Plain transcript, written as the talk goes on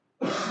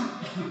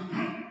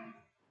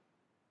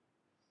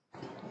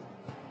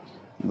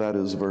That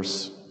is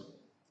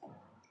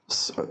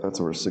that's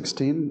verse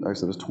 16,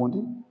 Exodus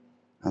 20,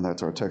 and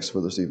that's our text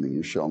for this evening.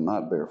 You shall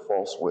not bear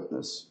false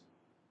witness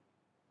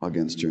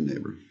against your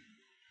neighbor.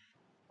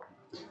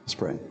 Let's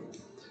pray.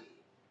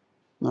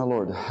 Now,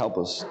 Lord, help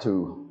us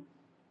to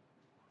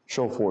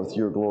show forth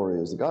your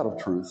glory as the God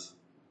of truth,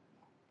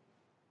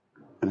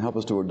 and help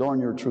us to adorn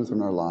your truth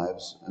in our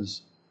lives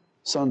as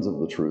sons of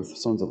the truth,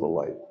 sons of the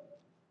light,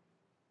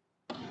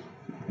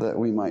 that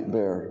we might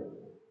bear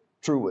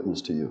true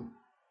witness to you.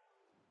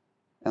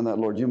 And that,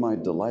 Lord, you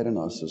might delight in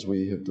us as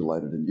we have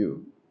delighted in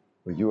you.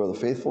 For you are the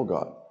faithful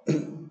God,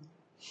 and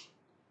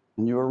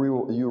you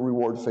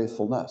reward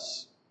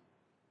faithfulness.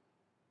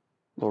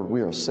 Lord,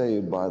 we are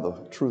saved by the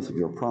truth of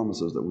your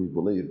promises that we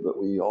believe, but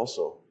we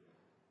also,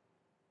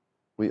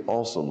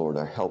 Lord,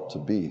 are helped to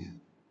be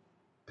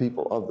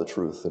people of the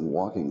truth and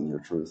walking in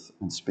your truth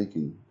and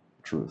speaking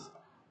truth.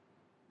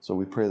 So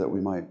we pray that we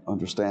might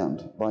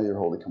understand by your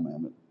holy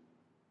commandment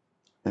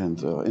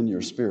and in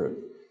your spirit,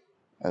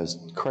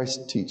 as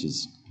Christ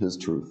teaches his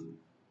truth,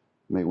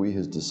 may we,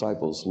 his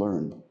disciples,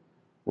 learn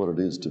what it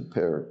is to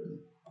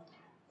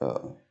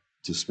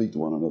speak to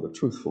one another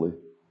truthfully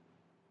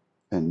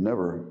and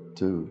never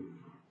to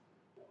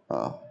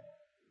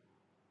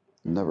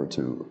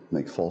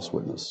make false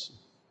witness.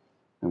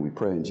 And we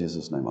pray in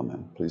Jesus' name,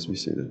 amen. Please be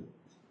seated.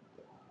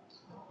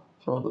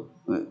 So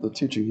the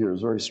teaching here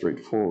is very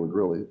straightforward,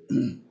 really.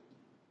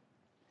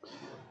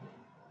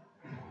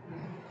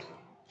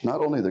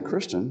 Not only the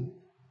Christian,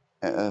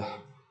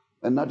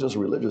 and not just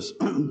religious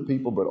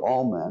people, but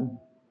all men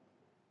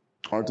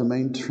are to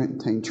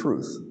maintain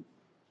truth.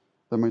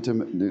 They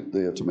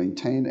have to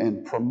maintain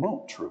and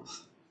promote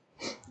truth.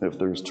 If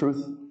there's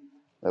truth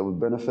that would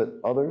benefit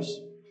others,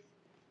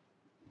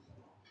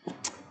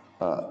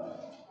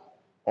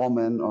 all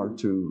men are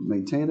to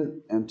maintain it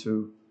and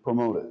to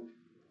promote it.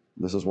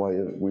 This is why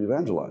we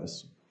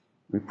evangelize.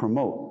 We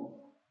promote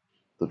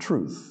the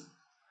truth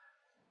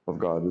of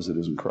God as it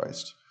is in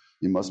Christ.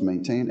 You must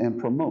maintain and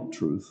promote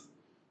truth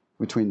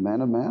between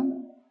man and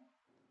man,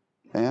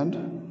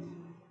 and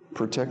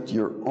protect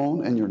your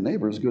own and your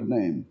neighbor's good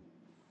name,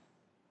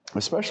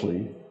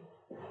 especially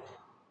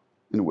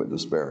in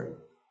witness bearing.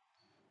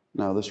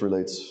 Now, this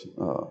relates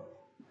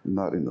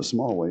not in a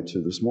small way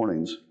to this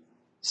morning's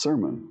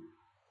sermon,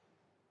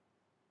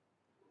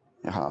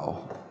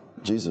 how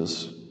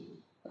Jesus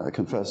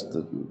confessed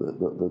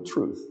the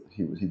truth.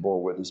 He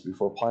bore witness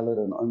before Pilate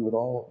and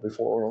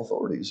before all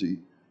authorities.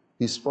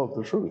 He spoke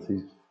the truth.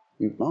 He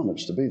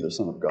acknowledged to be the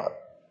Son of God,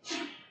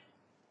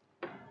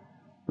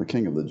 the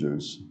King of the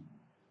Jews.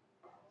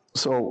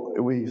 So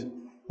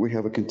we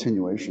have a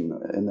continuation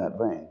in that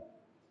vein.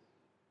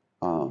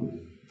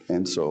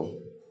 And so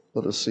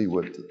let us see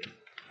what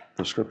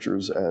the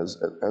Scriptures, as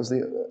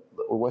the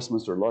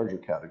Westminster Larger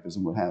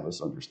Catechism would have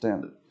us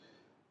understand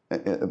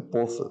it,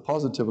 both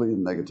positively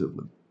and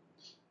negatively.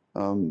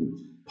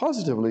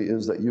 Positively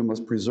is that you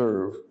must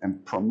preserve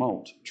and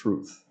promote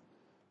truth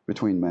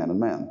between man and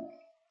man.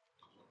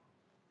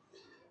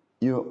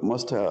 You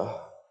must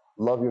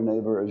love your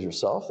neighbor as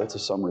yourself. That's a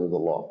summary of the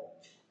law.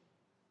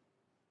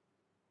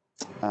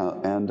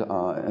 And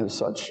as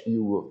such,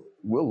 you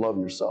will love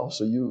yourself,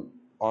 so you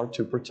are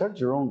to protect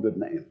your own good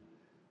name.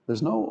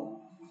 There's no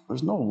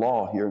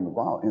law here in the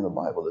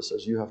Bible that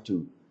says you have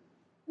to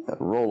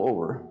roll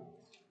over.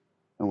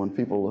 And when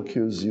people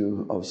accuse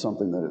you of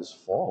something that is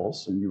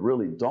false and you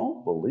really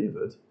don't believe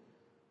it,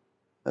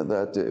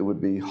 that it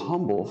would be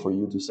humble for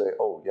you to say,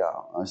 oh yeah,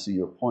 I see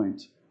your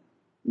point.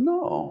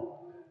 No.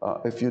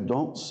 If you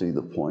don't see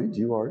the point,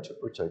 you are to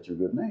protect your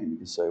good name. You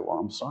can say, well,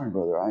 I'm sorry,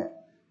 brother, I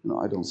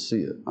don't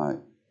see it.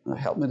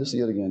 Help me to see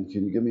it again.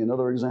 Can you give me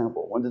another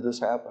example? When did this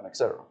happen,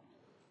 etc.?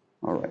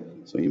 All right.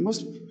 So you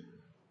must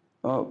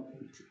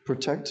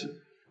protect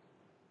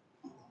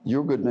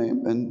your good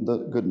name and the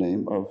good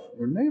name of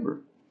your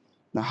neighbor.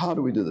 Now, how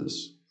do we do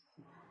this?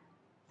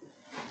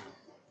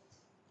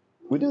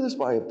 We do this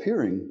by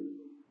appearing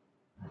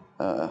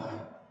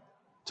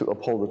to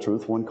uphold the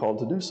truth when called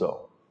to do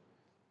so.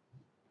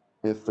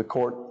 If the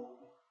court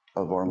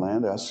of our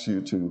land asks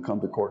you to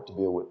come to court to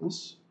be a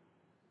witness,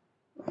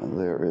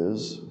 there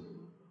is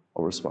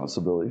a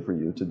responsibility for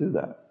you to do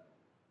that.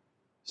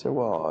 You say,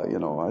 well,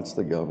 it's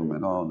the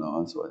government. Oh,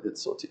 no,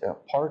 it's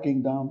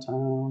parking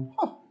downtown.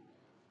 Huh.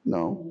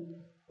 No,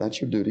 that's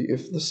your duty.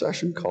 If the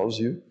session calls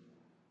you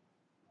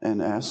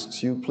and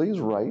asks you, please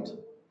write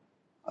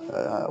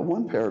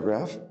one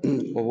paragraph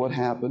of what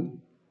happened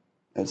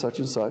at such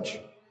and such,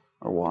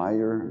 or why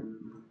you're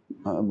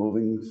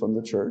moving from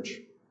the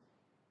church,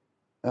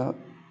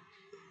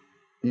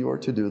 you are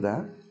to do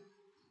that.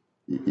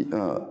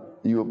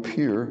 You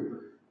appear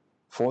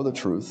for the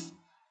truth,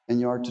 and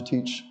you are to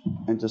teach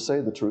and to say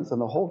the truth and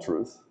the whole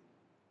truth.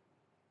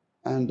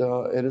 And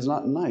it is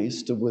not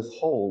nice to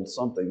withhold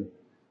something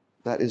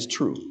that is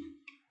true,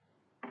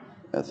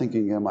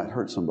 thinking it might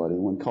hurt somebody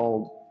when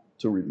called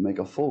to make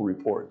a full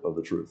report of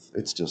the truth.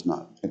 It's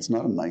not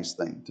a nice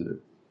thing to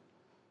do.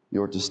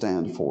 You're to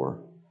stand for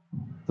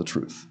the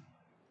truth.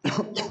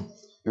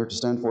 You're to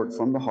stand for it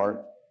from the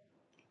heart,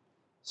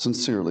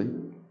 sincerely,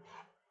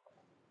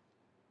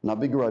 Not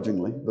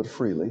begrudgingly, but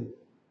freely.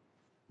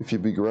 If you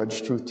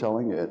begrudge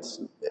truth-telling,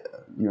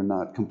 you're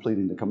not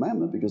completing the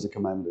commandment, because the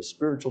commandment is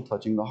spiritual,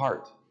 touching the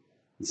heart.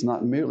 It's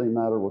not merely a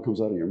matter of what comes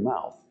out of your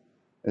mouth.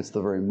 It's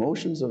the very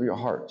motions of your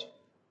heart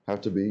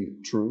have to be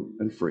true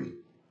and free.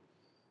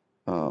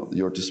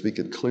 You're to speak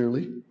it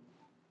clearly.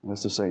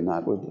 That's to say,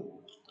 not with,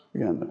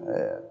 again,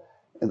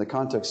 in the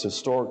context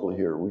historically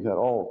here, we've had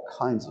all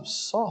kinds of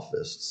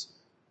sophists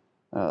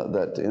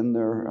that in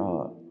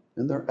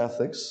their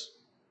ethics,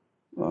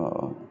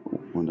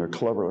 when they're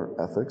clever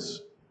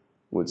ethics,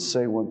 would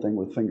say one thing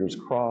with fingers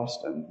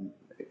crossed and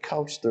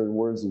couch their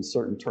words in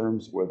certain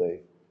terms where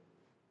they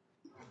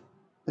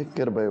could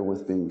get away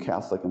with being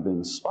Catholic and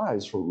being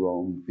spies for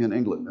Rome in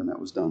England, and that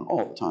was done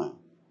all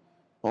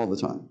the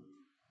time.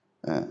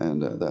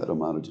 And that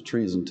amounted to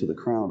treason to the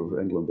crown of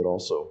England, but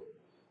also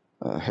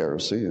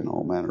heresy and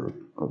all manner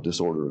of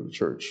disorder of the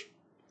church.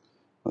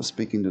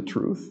 Speaking the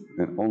truth,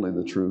 and only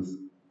the truth,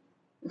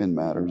 in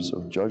matters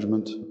of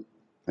judgment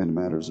and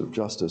matters of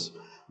justice.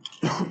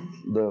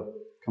 The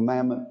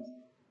commandment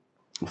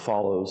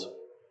follows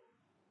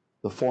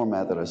the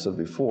format that I said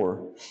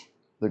before.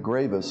 The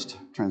gravest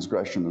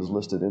transgression is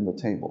listed in the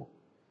table.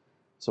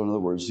 So in other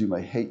words, you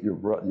may hate your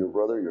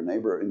brother, your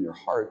neighbor in your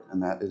heart,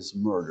 and that is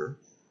murder.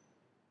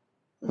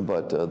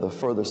 But the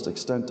furthest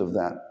extent of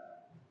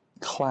that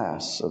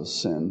class of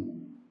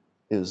sin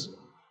is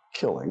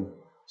killing.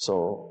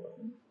 So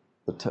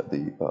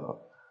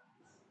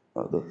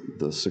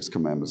the sixth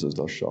commandment says,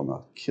 "Thou shalt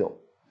not kill."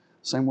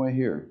 Same way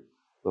here.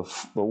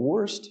 The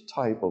worst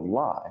type of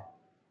lie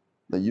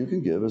that you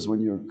can give is when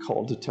you're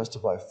called to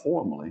testify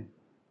formally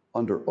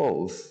under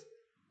oath,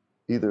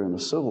 either in a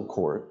civil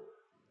court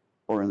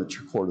or in the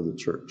court of the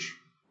church.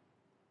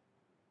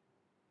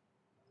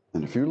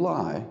 And if you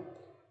lie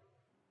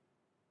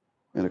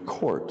in a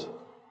court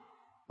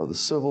of the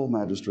civil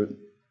magistrate,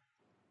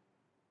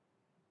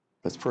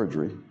 that's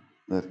perjury.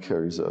 That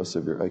carries a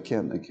severe, it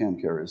can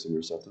carry a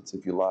severe sentence.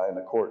 If you lie in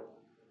a court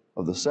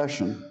of the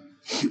session,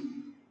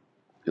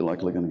 you're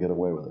likely going to get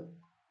away with it,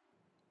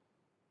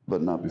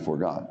 but not before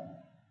God.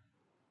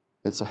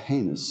 It's a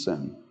heinous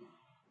sin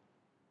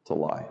to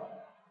lie.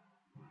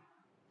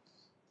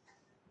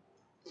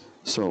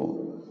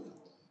 So,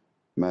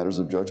 matters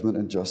of judgment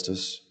and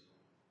justice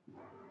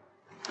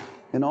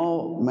in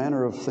all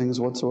manner of things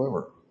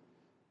whatsoever.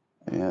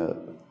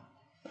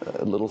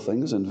 Little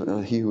things,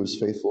 and he who is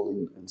faithful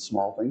in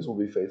small things will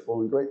be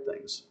faithful in great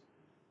things.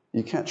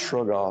 You can't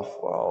shrug off,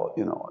 well,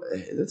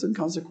 it's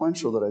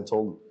inconsequential that I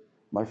told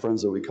my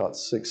friends that we caught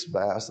 6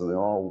 bass and they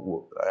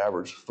all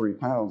averaged 3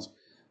 pounds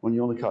when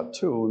you only caught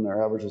 2 and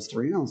their average was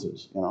 3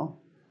 ounces,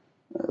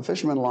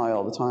 Fishermen lie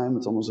all the time.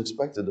 It's almost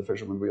expected the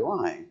fishermen be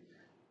lying.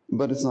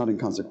 But it's not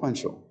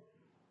inconsequential.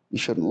 You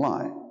shouldn't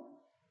lie.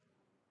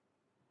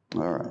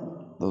 All right.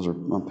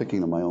 I'm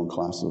picking on my own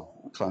class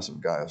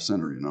of guy, of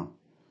sinner,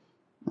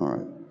 All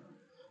right.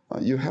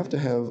 You have to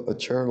have a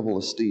charitable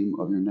esteem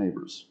of your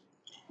neighbors.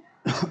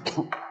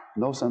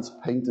 No sense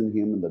painting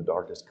him in the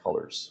darkest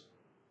colors.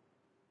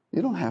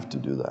 You don't have to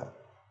do that.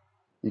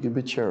 You can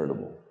be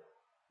charitable.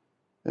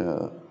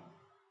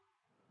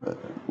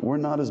 We're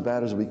not as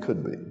bad as we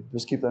could be.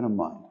 Just keep that in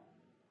mind.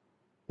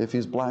 If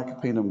he's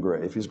black, paint him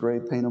gray. If he's gray,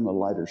 paint him a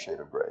lighter shade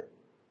of gray.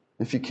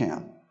 If you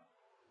can.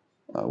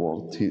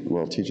 While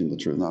teaching the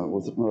truth. Now,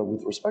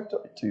 with respect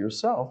to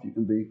yourself, you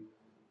can be,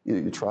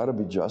 you try to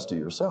be just to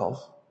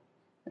yourself,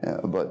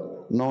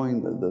 but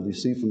knowing the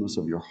deceitfulness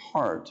of your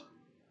heart,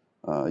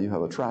 you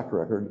have a track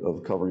record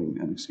of covering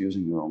and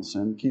excusing your own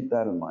sin. Keep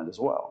that in mind as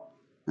well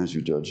as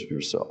you judge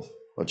yourself.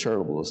 A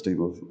charitable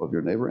esteem of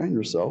your neighbor and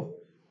yourself,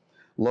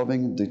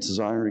 loving,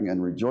 desiring,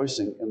 and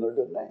rejoicing in their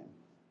good name.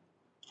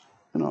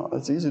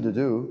 It's easy to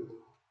do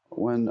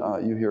when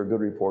you hear a good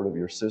report of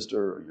your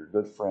sister or your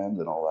good friend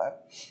and all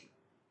that.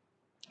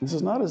 This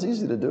is not as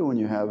easy to do when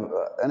you have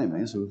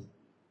enemies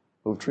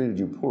who've treated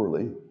you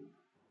poorly,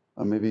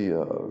 maybe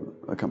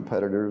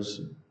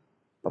competitors,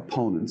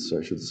 opponents,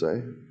 I should say,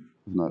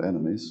 if not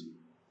enemies.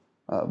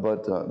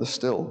 But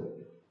still,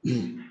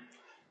 and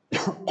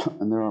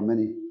there are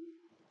many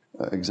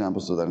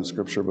examples of that in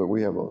Scripture, but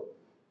we have a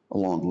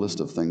long list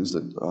of things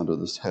that under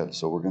this head,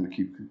 so we're going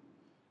to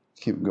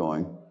keep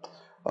going.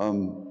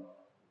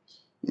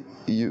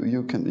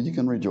 You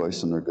can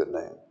rejoice in their good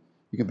name.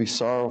 You can be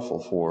sorrowful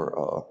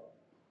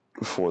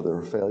for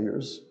their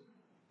failures,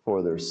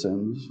 for their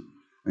sins,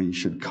 and you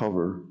should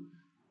cover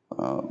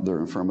their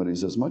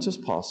infirmities as much as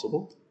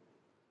possible,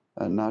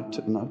 and not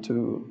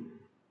to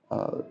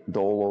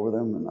dole over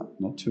them, and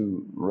not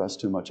to rest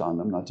too much on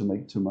them, not to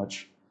make too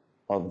much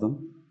of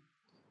them.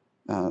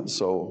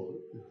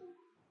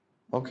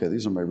 Okay,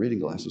 these are my reading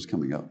glasses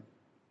coming up.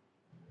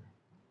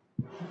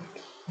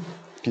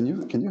 Can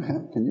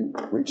you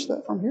reach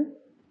that from here?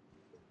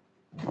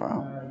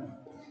 Wow.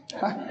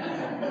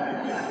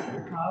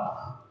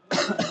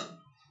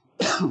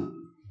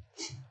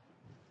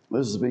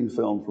 This is being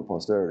filmed for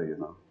posterity,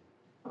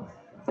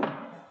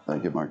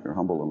 Thank you, Mark. You're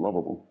humble and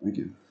lovable. Thank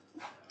you.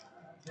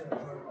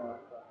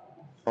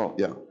 Oh,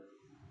 yeah.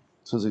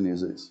 Susie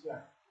needs these.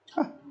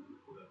 Thank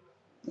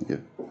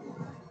you.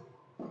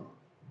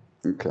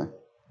 Okay.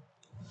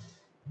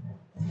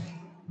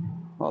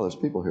 Oh, there's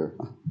people here.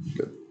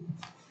 Good.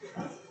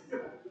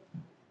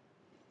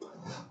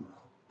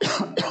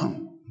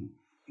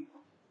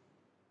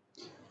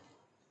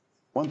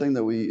 One thing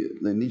that we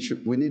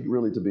need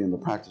really to be in the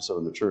practice of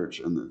in the church,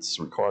 and it's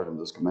required in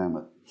this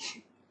commandment.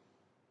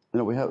 You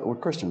know, we're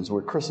Christians.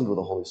 We're christened with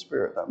the Holy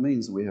Spirit. That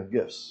means we have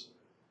gifts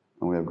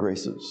and we have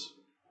graces.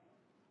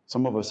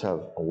 Some of us have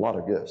a lot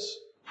of gifts.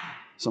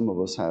 Some of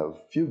us have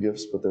few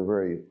gifts, but they're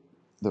very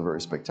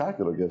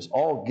spectacular gifts.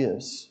 All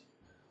gifts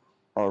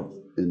are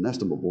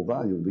inestimable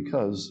value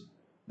because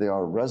they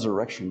are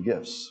resurrection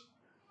gifts.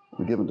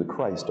 They're given to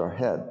Christ, our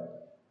head.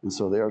 And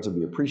so they are to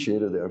be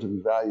appreciated, they are to be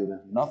valued, and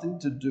have nothing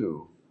to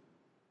do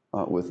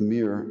with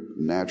mere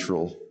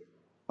natural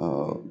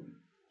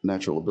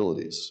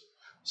abilities.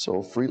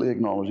 So freely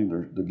acknowledging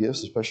the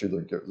gifts, especially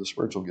the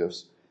spiritual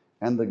gifts,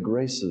 and the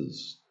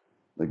graces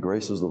of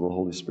the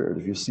Holy Spirit.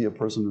 If you see a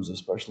person who's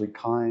especially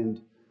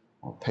kind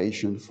or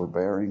patient,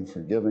 forbearing,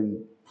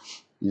 forgiving,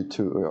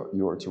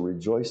 you are to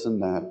rejoice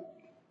in that.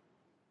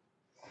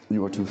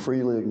 You are to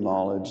freely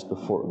acknowledge the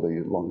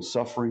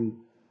long-suffering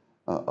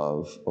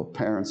of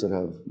parents that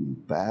have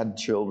bad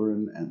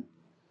children, and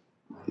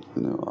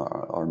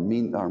our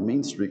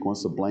mean streak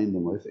wants to blame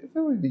them. If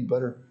they would be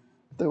better,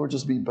 if they would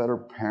just be better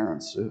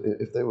parents,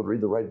 if they would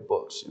read the right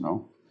books,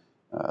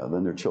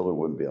 then their children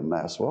wouldn't be a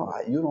mess. Well,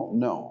 you don't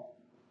know.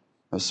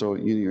 So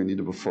you need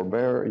to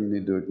forbear, and you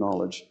need to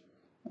acknowledge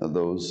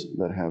those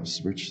that have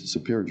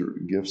superior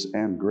gifts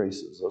and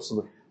graces.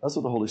 That's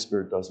what the Holy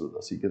Spirit does with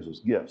us. He gives us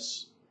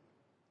gifts,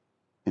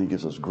 and He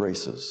gives us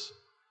graces.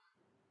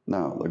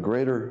 Now, the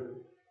greater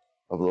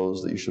of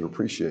those that you should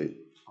appreciate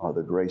are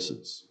the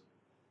graces.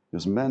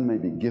 Because men may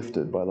be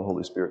gifted by the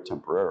Holy Spirit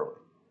temporarily,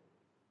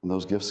 and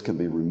those gifts can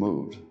be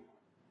removed.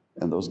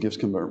 And those gifts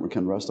can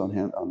rest on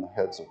the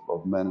heads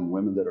of men and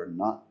women that are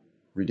not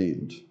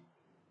redeemed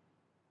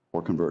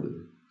or converted.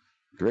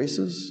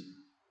 Graces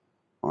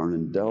are an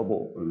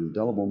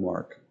indelible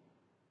mark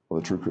of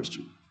a true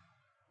Christian.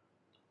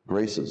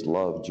 Graces,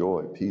 love,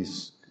 joy,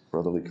 peace,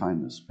 brotherly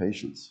kindness,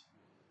 patience.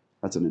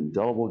 That's an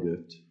indelible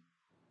gift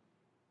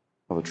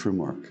of a true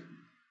mark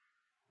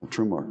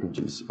of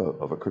Jesus,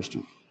 of a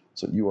Christian.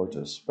 So you are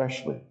to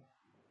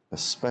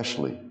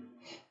especially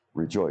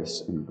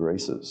rejoice in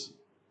graces,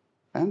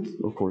 and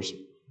of course,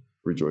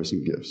 rejoice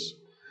in gifts.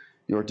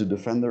 You are to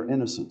defend their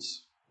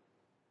innocence.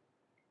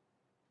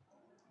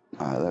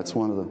 That's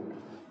one of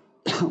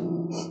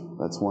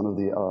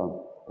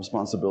the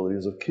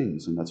responsibilities of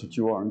kings, and that's what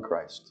you are in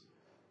Christ.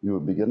 You are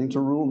beginning to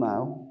rule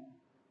now.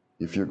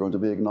 If you're going to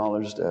be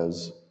acknowledged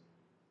as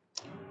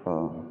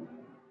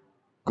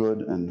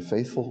good and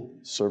faithful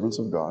servants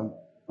of God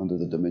under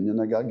the dominion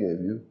that God gave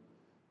you,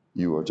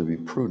 you are to be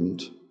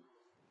prudent,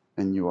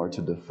 and you are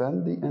to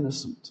defend the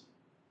innocent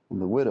and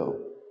the widow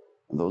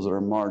and those that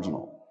are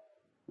marginal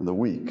and the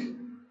weak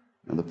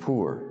and the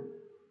poor.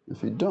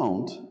 If you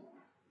don't,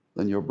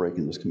 then you're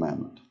breaking this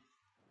commandment.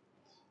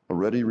 A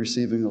ready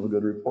receiving of a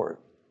good report.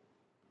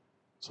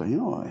 So,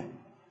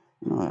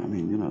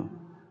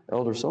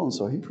 Elder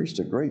so-and-so, he preached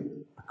a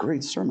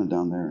great sermon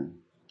down there.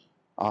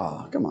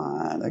 Come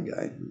on, that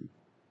guy.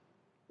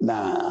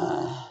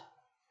 Nah,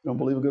 you don't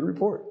believe a good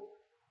report.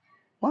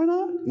 Why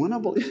not? Why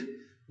not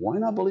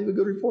believe a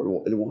good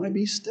report? And why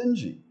be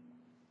stingy?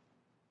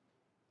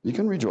 You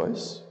can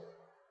rejoice.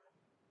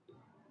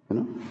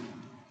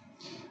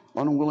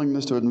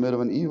 Unwillingness to admit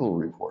of an evil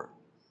report.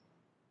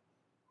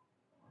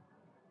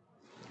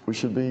 We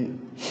should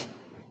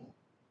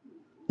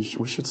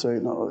say,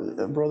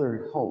 no,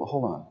 brother,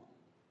 hold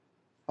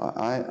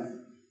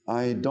on.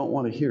 I don't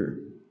want to hear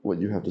what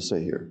you have to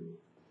say here.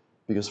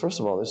 Because first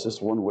of all, there's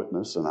just one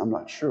witness, and I'm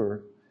not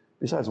sure.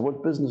 Besides,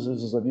 what business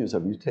is this of yours?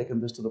 Have you taken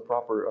this to the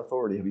proper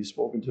authority? Have you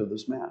spoken to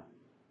this man?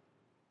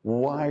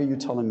 Why are you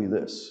telling me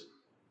this?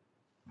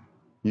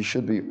 You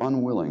should be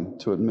unwilling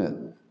to admit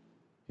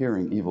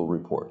hearing evil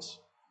reports.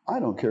 I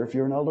don't care if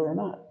you're an elder or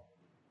not.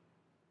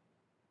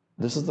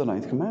 This is the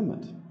 9th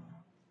commandment.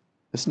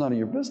 It's none of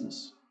your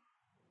business.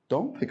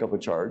 Don't pick up a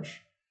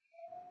charge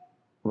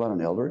about an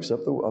elder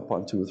except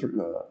upon two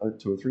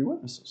or three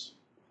witnesses.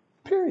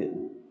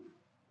 Period.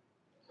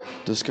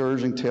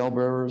 Discouraging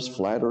talebearers,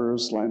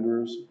 flatterers,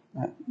 slanderers.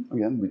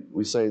 Again,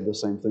 we say the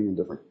same thing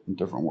in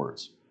different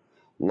words.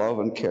 Love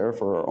and care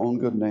for our own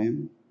good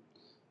name,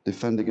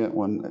 defending it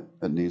when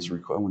need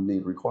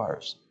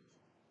requires.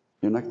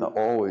 You're not going to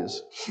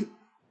always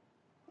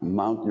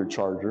mount your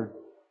charger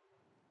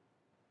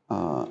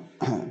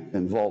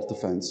in vault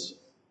defense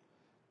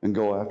and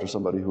go after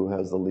somebody who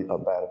has a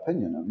bad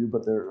opinion of you,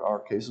 but there are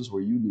cases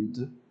where you need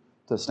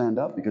to stand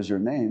up because your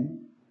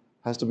name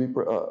has to be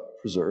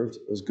preserved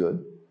as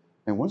good.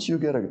 And once you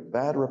get a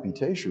bad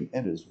reputation,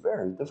 it is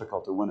very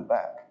difficult to win it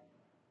back.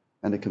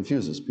 And it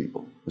confuses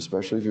people,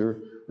 especially if you're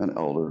an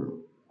elder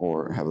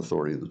or have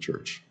authority in the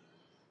church.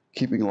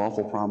 Keeping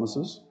lawful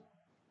promises.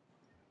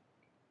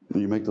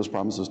 You make those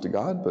promises to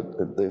God,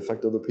 but they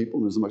affect other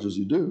people as much as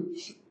you do.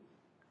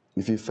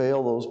 If you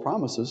fail those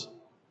promises,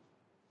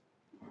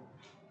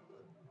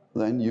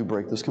 then you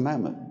break this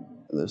commandment.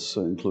 This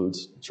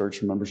includes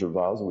church membership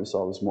vows that we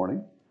saw this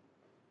morning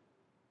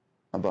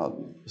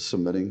about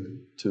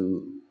submitting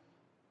to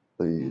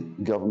the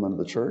government of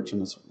the church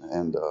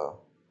and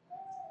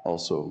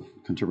also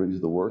contributing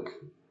to the work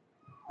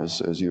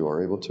as you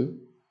are able to.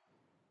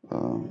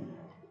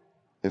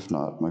 If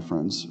not, my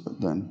friends,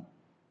 then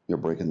you're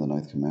breaking the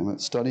ninth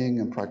commandment. Studying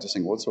and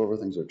practicing whatsoever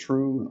things are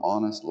true and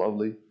honest,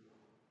 lovely,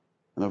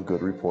 and of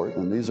good report.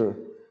 And these are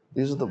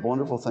the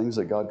wonderful things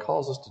that God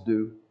calls us to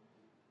do.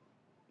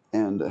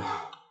 And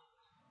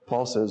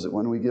Paul says that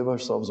when we give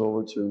ourselves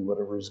over to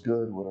whatever is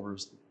good, whatever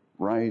is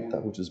right,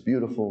 that which is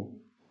beautiful,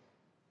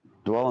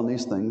 dwell on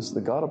these things,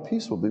 the God of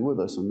peace will be with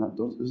us. And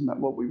isn't that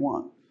what we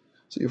want?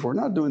 See, if we're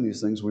not doing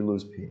these things, we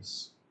lose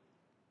peace.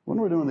 When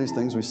we're doing these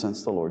things, we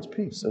sense the Lord's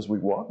peace. As we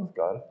walk with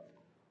God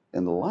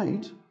in the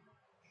light,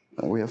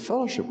 we have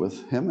fellowship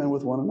with Him and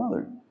with one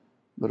another.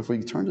 But if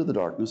we turn to the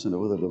darkness and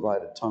with a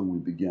divided tongue, we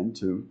begin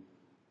to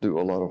do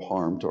a lot of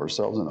harm to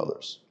ourselves and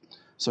others.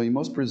 So you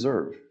must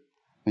preserve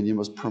and you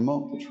must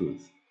promote the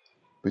truth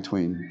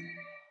between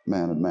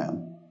man and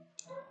man.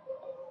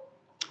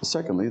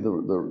 Secondly,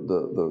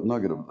 the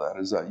nugget of that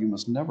is that you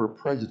must never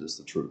prejudice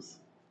the truth.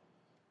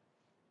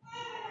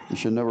 You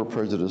should never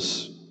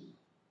prejudice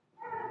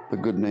the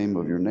good name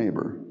of your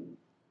neighbor.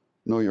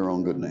 Know your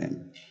own good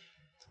name.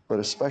 But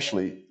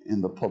especially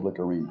in the public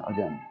arena.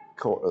 Again,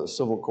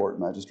 civil court,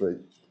 magistrate,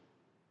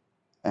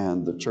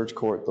 and the church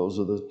court, those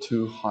are the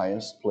two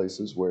highest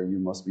places where you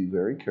must be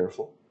very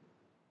careful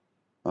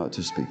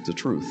to speak the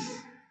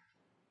truth.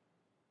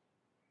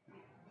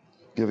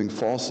 Giving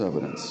false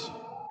evidence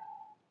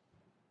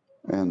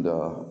and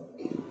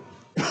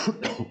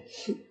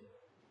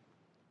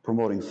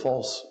promoting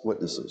false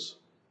witnesses.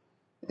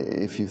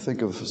 If you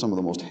think of some of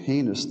the most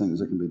heinous things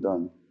that can be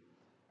done,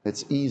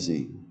 it's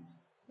easy.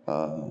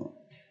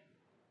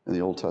 In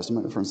the Old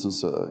Testament, for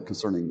instance,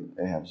 concerning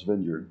Ahab's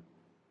vineyard,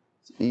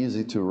 it's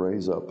easy to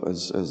raise up,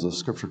 as the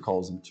scripture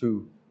calls them,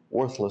 two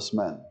worthless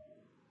men.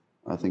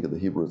 I think in the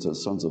Hebrew it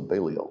says sons of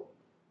Belial.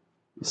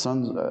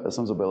 Sons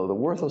of Belial, the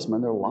worthless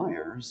men, they're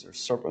liars, they're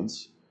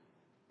serpents,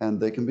 and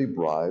they can be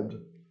bribed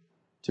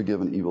to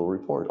give an evil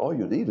report. All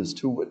you need is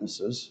two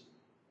witnesses.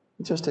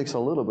 It just takes a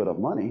little bit of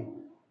money,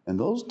 and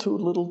those two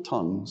little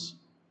tongues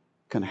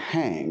can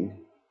hang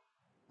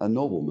a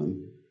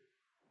nobleman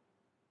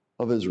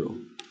of Israel.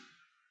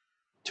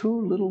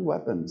 Two little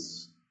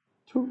weapons.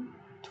 Two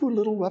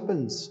little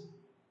weapons.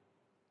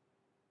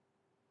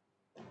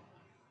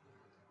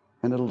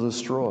 And it'll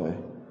destroy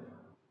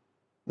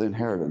the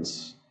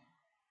inheritance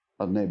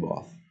of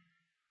Naboth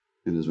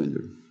in his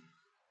vineyard.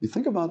 You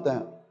think about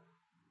that.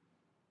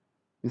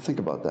 You think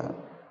about that.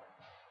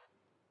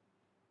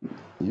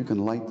 You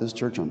can light this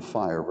church on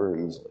fire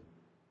very easily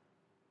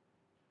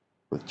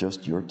with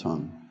just your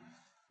tongue.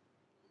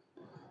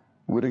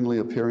 Wittingly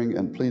appearing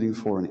and pleading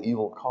for an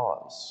evil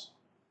cause.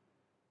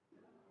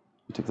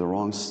 You take the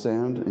wrong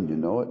stand and you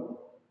know it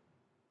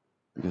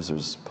because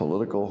there's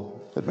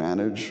political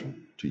advantage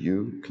to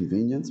you,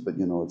 convenience, but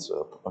you know it's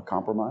a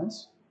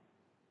compromise.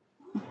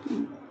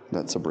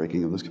 That's a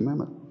breaking of this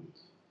commandment.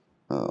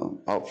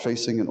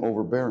 Outfacing and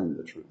overbearing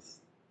the truth.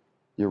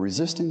 You're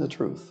resisting the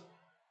truth.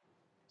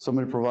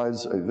 Somebody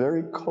provides a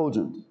very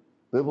cogent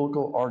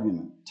biblical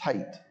argument,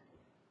 tight,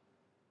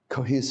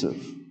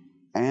 cohesive,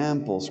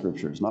 ample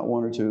scriptures, not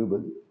one or two,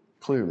 but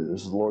clearly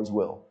this is the Lord's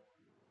will.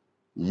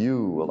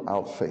 You will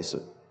outface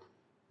it.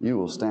 You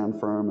will stand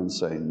firm and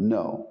say,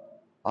 no,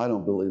 I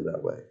don't believe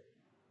that way.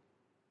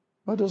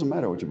 Well, it doesn't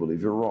matter what you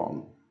believe, you're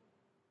wrong.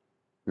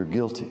 You're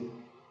guilty.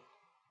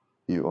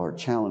 You are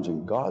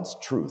challenging God's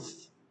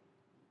truth,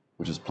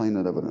 which is plain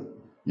and evident.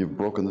 You've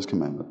broken this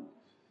commandment.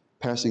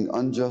 Passing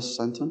unjust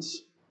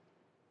sentence.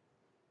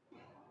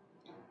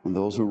 And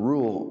those who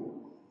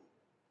rule,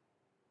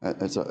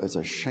 it's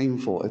a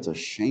shameful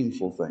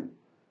thing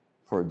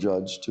for a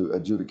judge to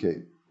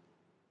adjudicate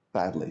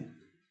badly.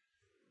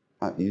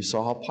 You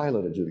saw how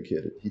Pilate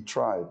adjudicated. He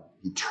tried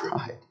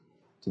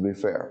to be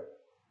fair.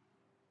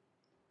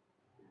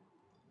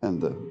 And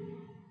the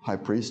high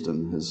priest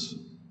and his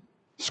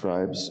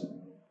scribes,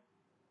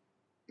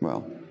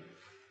 well,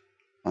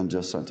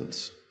 unjust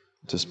sentence,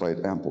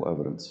 despite ample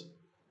evidence.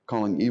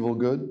 Calling evil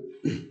good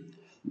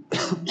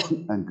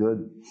and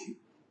good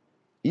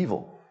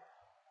evil.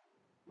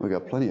 We've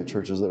got plenty of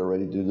churches that are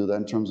ready to do that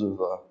in terms of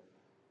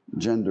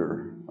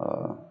gender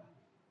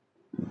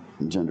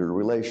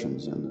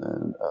relations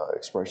and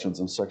expressions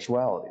of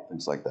sexuality,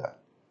 things like that.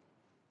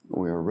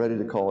 We are ready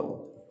to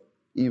call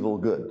it evil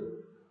good.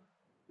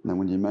 And then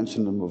when you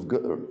mention them of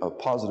good, a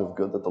positive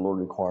good that the Lord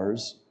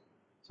requires,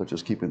 such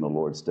as keeping the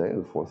Lord's Day,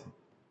 the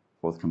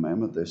fourth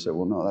commandment, they say,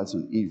 well, no, that's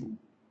an evil.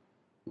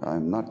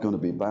 I'm not going to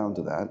be bound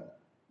to that.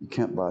 You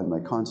can't bind my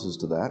conscience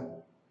to that.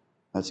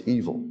 That's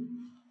evil.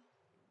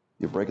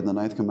 You're breaking the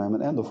ninth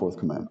commandment and the fourth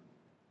commandment.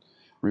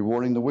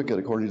 Rewarding the wicked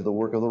according to the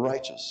work of the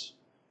righteous,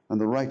 and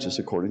the righteous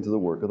according to the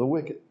work of the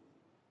wicked.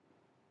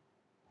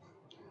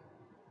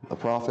 A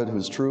prophet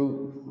who's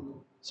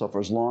true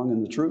suffers long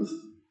in the truth.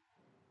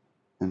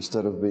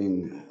 Instead of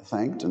being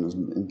thanked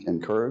and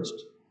encouraged,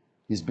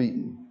 he's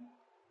beaten.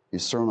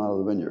 He's thrown out of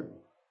the vineyard.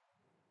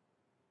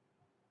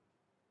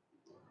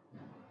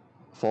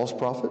 False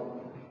prophet,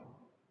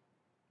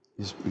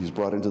 he's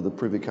brought into the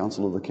privy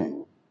council of the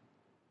king.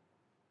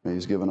 And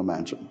he's given a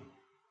mansion.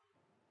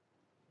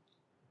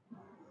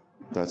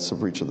 That's a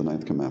breach of the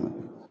ninth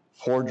commandment.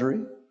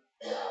 Forgery,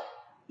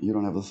 you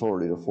don't have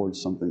authority to forge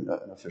something,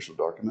 an official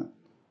document.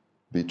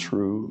 Be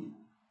true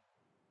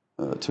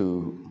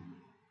to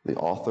the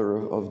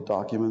author of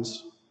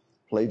documents.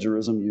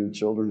 Plagiarism, you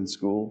children in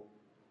school,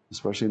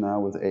 especially now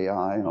with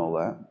AI and all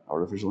that,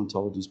 artificial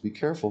intelligence, be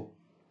careful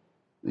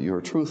that you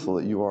are truthful,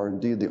 that you are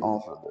indeed the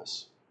author of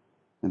this.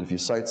 And if you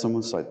cite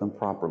someone, cite them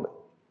properly.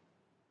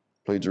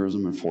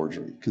 Plagiarism and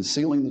forgery.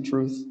 Concealing the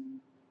truth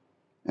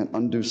and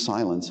undue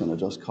silence in a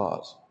just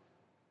cause.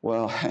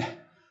 Well, hey,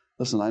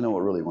 listen, I know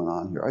what really went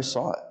on here. I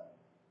saw it.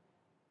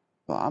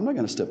 But I'm not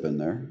going to step in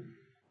there.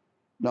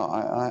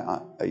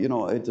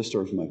 No, it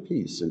disturbs my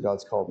peace, and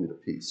God's called me to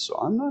peace. So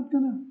I'm not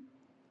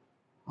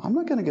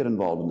going to get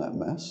involved in that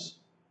mess.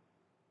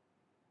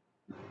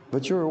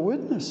 But you're a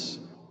witness.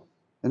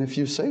 And if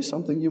you say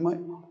something, you might...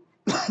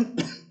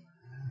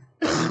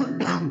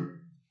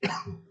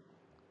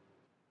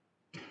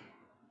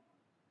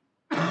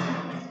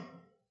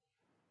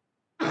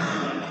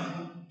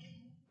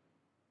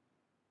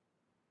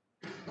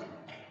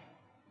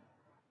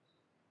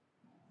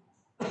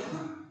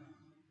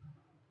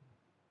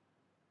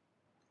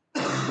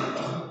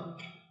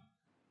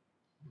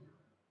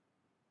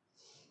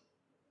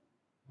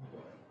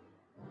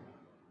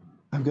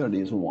 I'm going to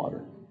need some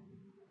water.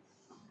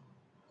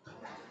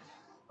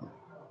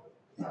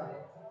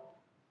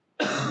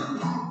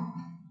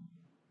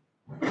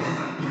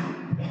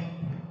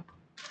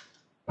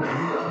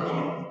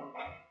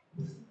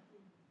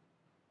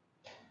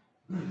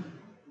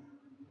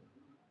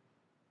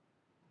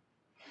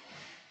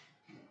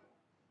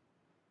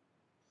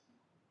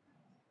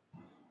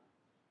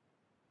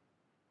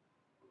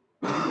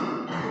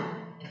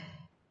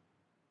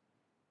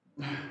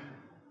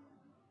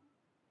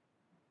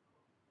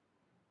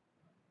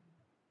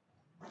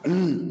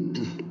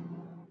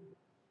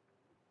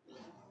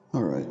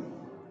 All right.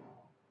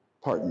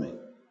 Pardon me.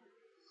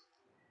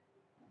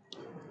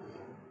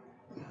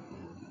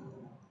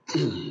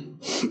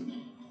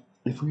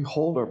 If we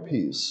hold our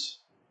peace,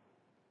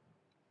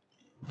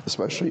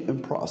 especially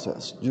in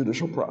process,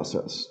 judicial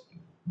process.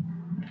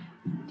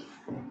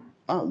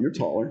 Oh, you're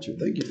tall, aren't you?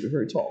 Thank you. You're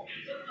very tall.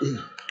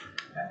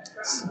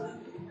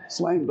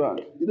 Slam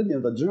dunk. You didn't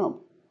have to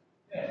jump.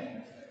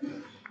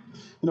 You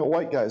know,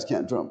 white guys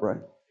can't jump,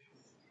 right?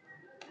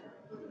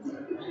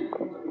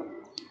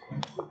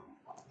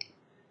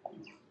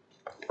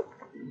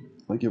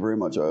 Thank you very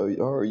much. I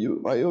owe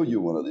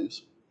you one of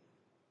these.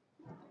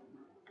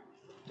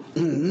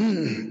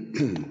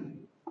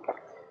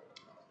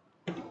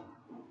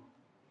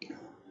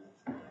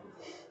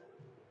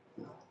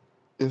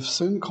 If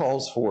sin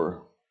calls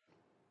for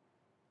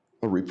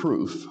a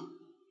reproof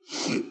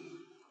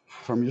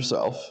from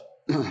yourself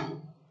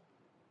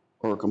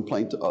or a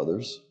complaint to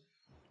others,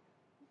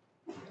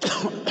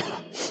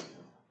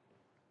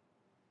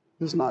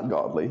 it's not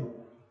godly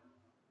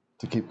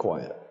to keep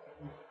quiet.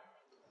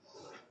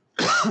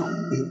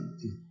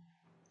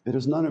 It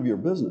is none of your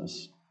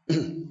business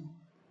to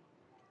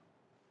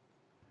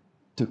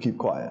keep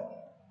quiet.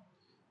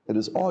 It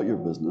is all your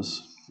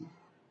business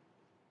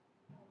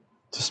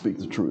to speak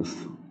the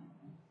truth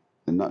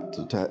and not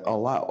to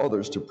allow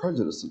others to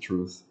prejudice the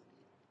truth.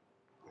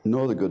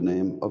 Know the good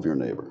name of your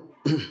neighbor.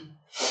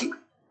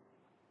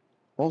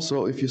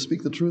 Also, if you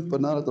speak the truth but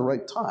not at the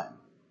right time.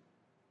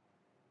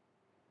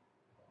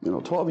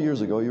 12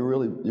 years ago, you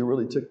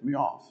really ticked me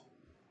off.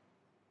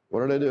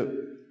 What did I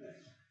do?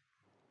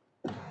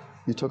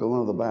 You took one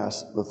of the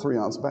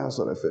 3-ounce bass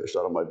that I fished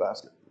out of my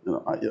basket.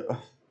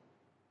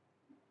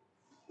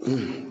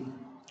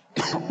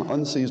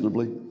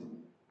 Unseasonably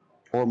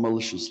or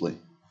maliciously,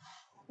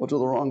 or to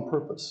the wrong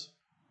purpose.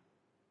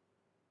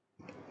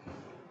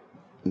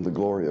 In the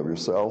glory of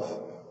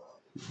yourself,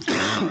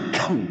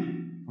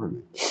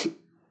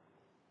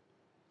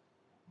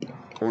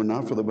 or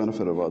not for the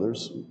benefit of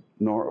others,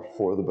 nor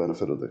for the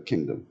benefit of the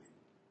kingdom.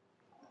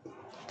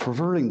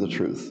 Perverting the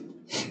truth,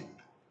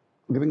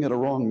 giving it a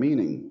wrong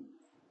meaning,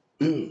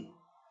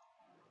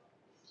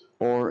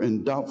 or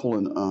in doubtful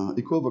and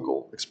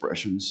equivocal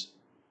expressions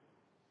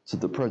to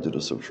the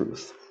prejudice of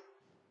truth.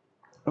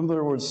 In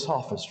other words,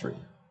 sophistry.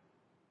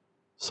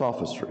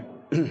 Sophistry.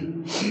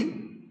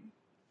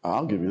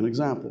 I'll give you an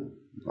example.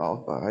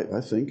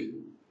 I think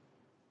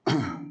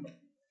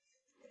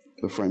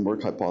the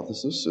framework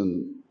hypothesis,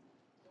 and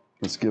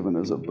it's given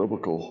as a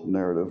biblical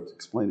narrative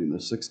explaining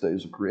the 6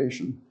 days of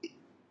creation,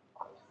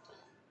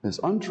 is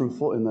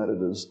untruthful in that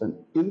it is an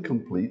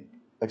incomplete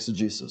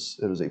exegesis.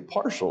 It is a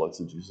partial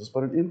exegesis,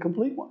 but an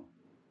incomplete one.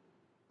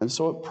 And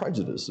so it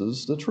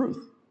prejudices the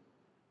truth.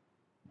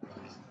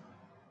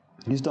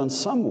 He's done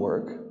some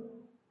work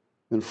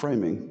in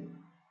framing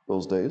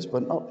those days,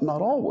 but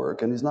not all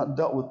work, and he's not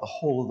dealt with the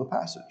whole of the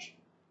passage.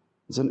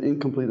 It's an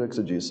incomplete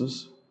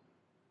exegesis,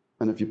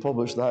 and if you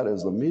publish that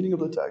as the meaning of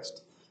the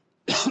text,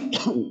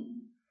 it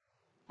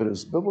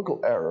is biblical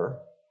error,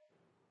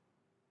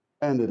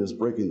 and it is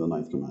breaking the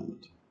 9th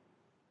commandment.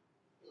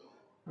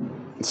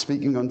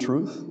 speaking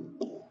untruth,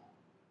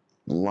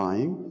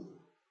 lying,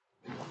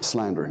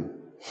 slandering,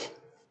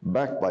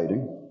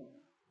 backbiting,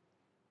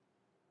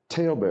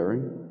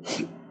 tale-bearing,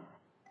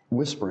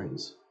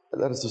 whisperings.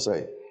 That is to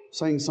say,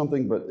 saying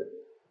something, but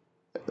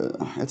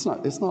it's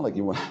not like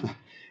you want.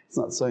 It's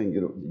not saying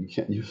you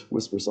can't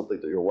whisper something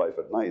to your wife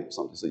at night or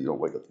something so you don't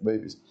wake up the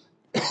babies.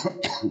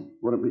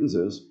 What it means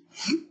is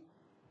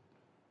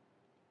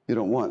you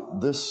don't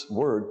want this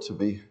word to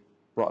be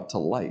brought to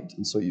light,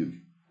 and so you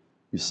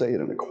say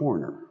it in a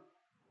corner.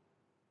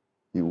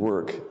 You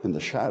work in the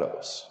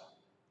shadows.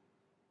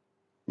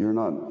 You're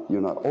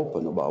not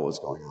open about what's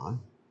going on.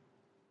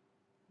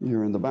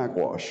 You're in the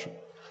backwash.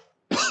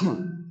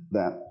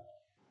 That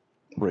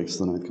breaks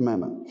the 9th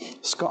commandment.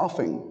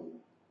 Scoffing.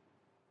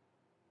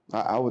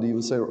 I would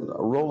even say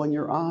rolling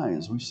your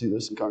eyes. We see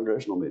this in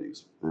congregational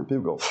meetings. And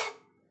people go,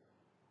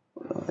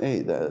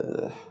 hey,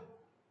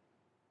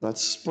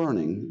 that's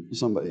spurning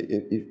somebody.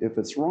 If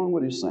it's wrong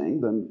what he's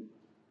saying, then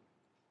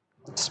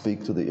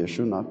speak to the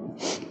issue.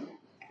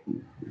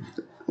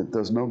 It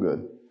does no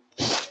good.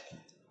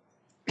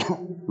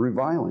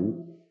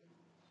 Reviling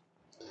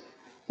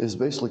is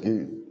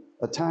basically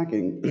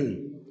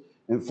attacking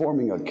and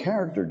forming a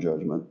character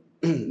judgment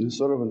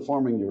instead of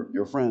informing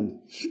your friend,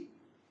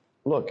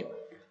 look,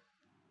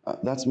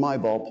 that's my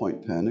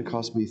ballpoint pen. It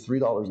cost me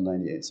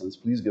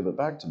 $3.98. Please give it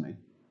back to me.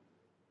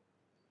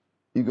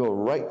 You go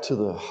right to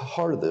the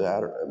heart of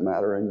the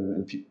matter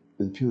and you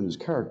impugn his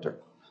character.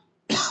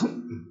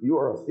 You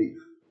are a thief.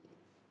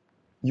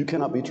 You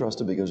cannot be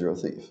trusted because you're a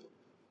thief.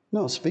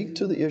 No, speak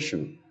to the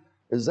issue.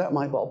 Is that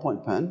my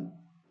ballpoint pen?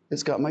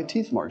 It's got my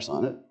teeth marks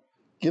on it.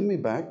 Give me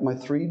back my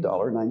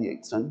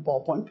 $3.98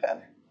 ballpoint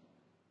pen.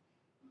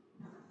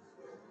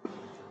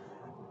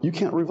 You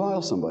can't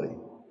revile somebody.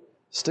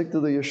 Stick to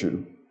the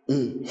issue.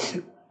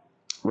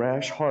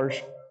 Rash,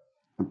 harsh,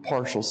 and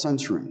partial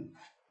censoring.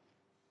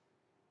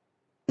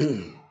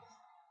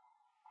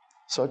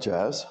 Such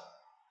as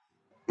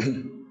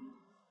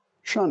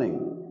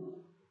shunning.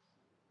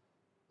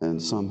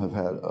 And some have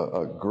had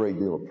a great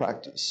deal of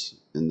practice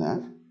in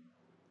that,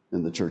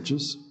 in the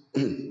churches.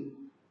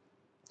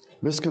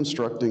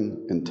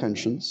 Misconstructing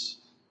intentions.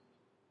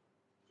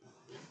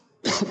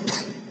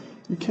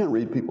 You can't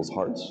read people's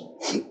hearts.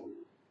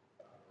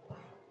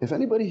 If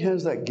anybody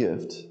has that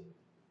gift,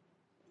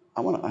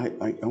 I want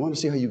to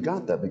see how you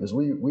got that, because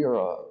we are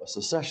a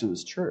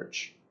secessionist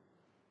church.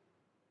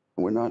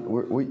 We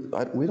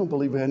don't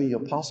believe in any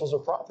apostles or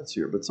prophets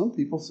here, but some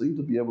people seem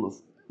to be able to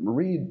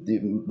read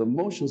the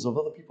motions of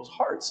other people's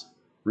hearts,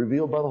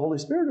 revealed by the Holy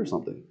Spirit or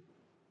something.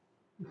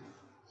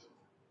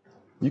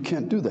 You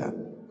can't do that.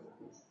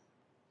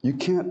 You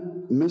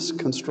can't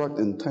misconstruct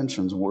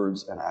intentions,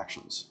 words, and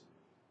actions.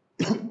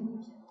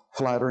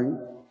 Flattering,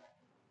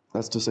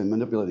 that's to say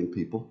manipulating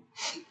people,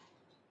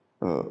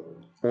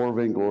 or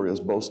vainglorious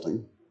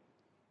boasting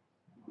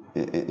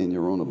in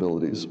your own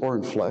abilities, or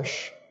in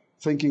flesh,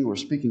 thinking or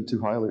speaking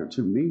too highly or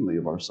too meanly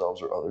of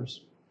ourselves or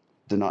others,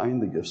 denying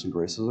the gifts and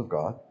graces of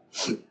God.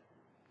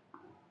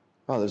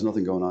 Oh, there's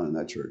nothing going on in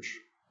that church.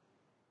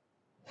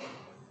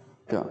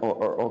 Yeah,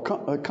 or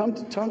come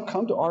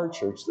to our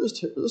church.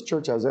 This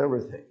church has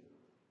everything.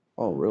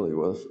 Oh, really?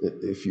 Well,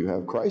 if you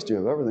have Christ, you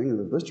have everything. And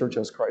if this church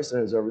has Christ, it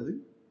has everything.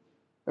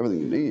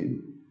 Everything you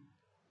need.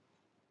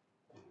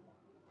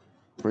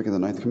 Breaking the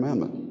 9th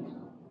commandment.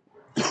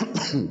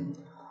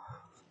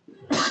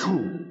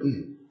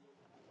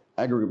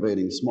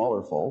 Aggravating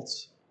smaller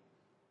faults.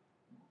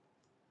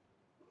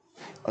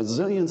 A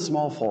zillion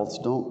small faults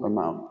don't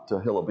amount to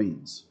a hill of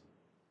beans.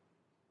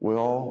 We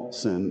all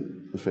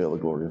sin and fail the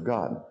glory of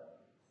God.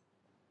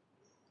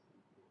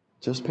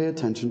 Just pay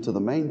attention to the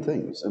main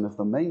things. And if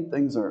the main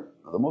things are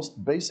the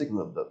most basic,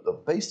 the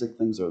basic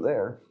things are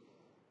there,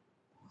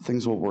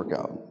 things will work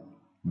out.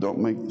 Don't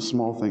make the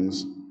small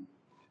things,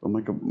 don't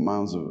make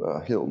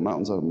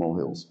mountains out of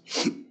molehills.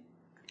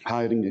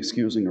 Hiding,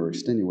 excusing, or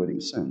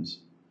extenuating sins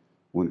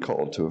when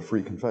called to a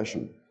free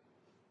confession.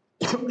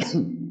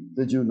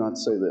 Did you not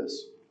say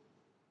this?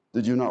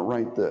 Did you not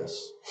write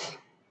this?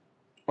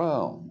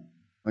 Well,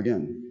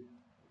 again,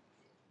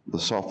 the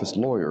sophist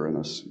lawyer in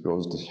us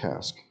goes to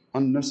task.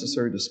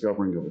 Unnecessary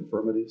discovering of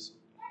infirmities.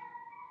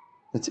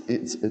 It's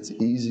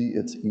easy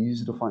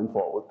to find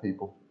fault with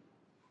people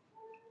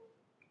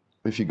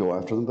if you go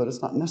after them, but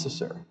it's not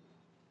necessary.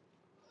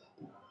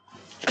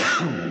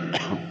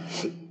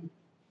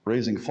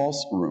 Raising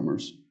false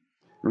rumors,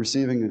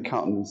 receiving and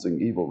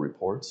countenancing evil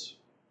reports.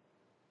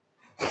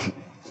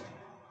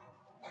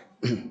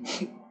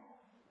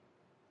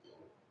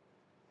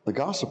 The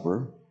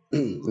gossiper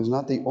is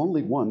not the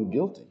only one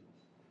guilty.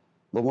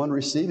 The one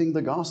receiving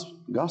the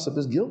gossip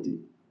is guilty.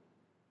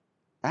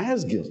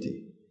 As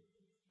guilty.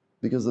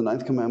 Because the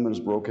 9th commandment is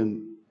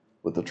broken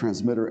with the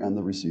transmitter and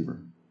the receiver.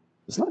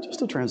 It's not just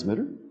the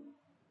transmitter,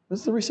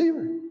 it's the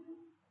receiver.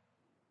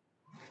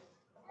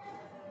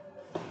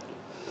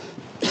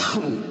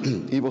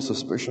 Evil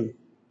suspicion,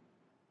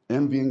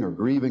 envying or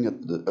grieving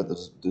at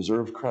the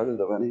deserved credit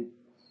of any.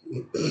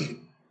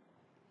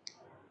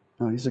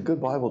 No, he's a good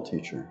Bible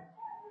teacher.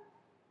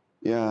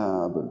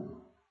 Yeah, but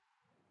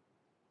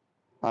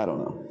I don't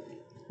know,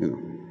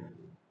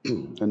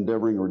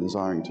 endeavoring or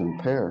desiring to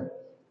impair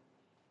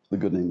the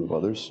good name of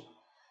others,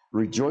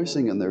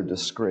 rejoicing in their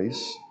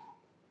disgrace,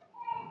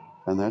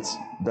 and that's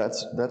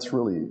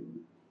really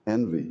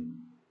envy.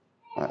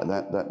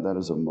 That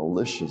is a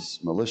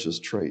malicious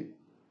trait,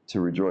 to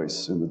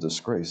rejoice in the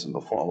disgrace and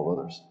the fall of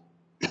others.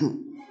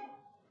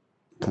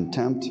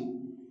 Contempt,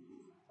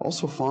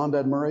 also fond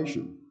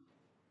admiration.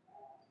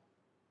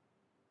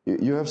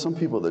 You have some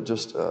people that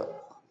just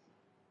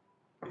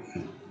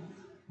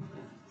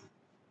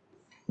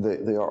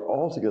they are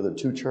altogether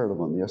too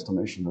charitable in the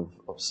estimation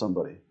of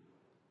somebody.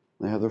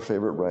 They have their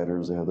favorite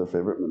writers, they have their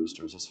favorite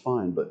ministers. It's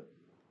fine, but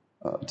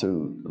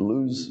to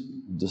lose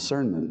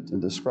discernment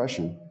and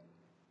discretion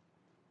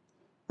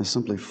and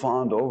simply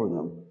fawn over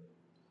them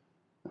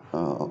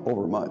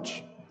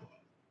overmuch,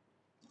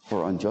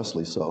 or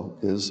unjustly so,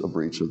 is a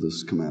breach of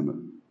this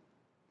commandment.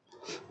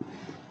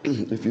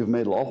 If you've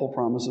made lawful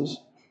promises,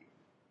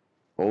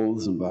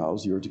 oaths and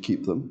vows, you are to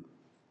keep them.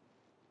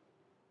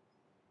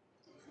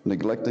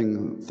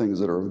 Neglecting things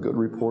that are of good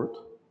report,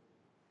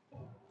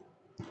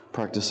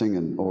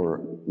 practicing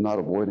or not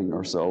avoiding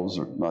ourselves,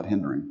 or not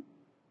hindering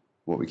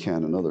what we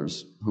can in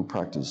others who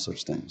practice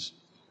such things.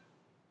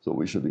 So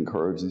we should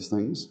encourage these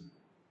things.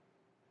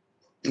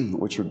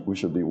 We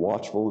should be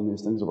watchful in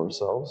these things of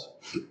ourselves.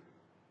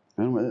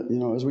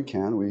 And as we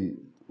can, we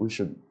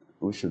should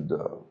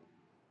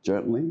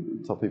gently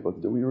tell people,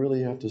 do we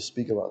really have to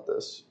speak about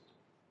this?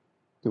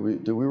 Do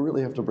we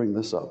really have to bring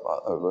this up?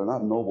 Are there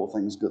not noble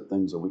things, good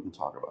things that we can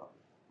talk about?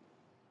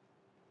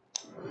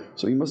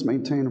 So you must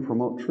maintain and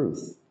promote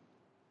truth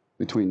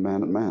between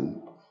man and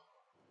man.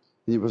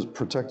 You must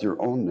protect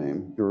your own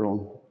name,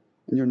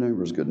 and your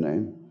neighbor's good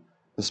name,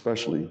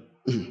 especially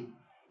in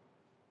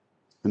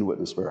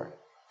witness bearing.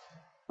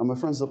 Now, my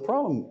friends, the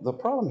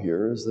problem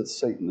here is that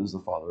Satan is the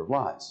father of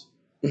lies.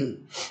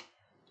 And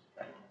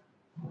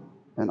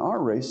our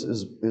race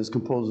is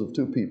composed of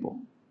two people.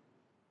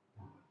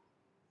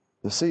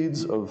 The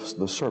seeds of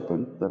the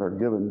serpent that are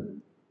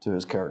given to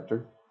his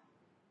character,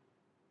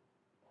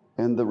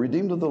 and the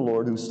redeemed of the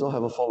Lord who still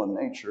have a fallen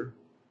nature,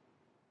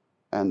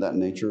 and that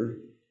nature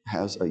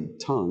has a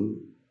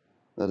tongue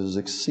that is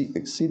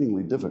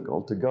exceedingly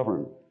difficult to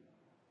govern.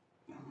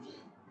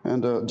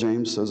 And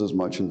James says as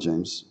much in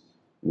James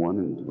 1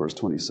 and verse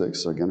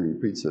 26. Again, he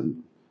repeats it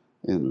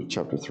in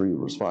chapter 3,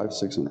 verse 5,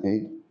 6, and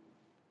 8.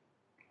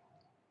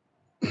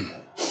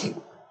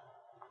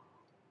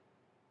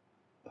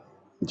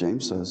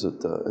 James says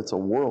that it's a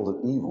world of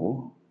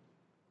evil,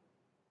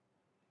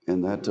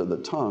 and that the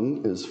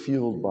tongue is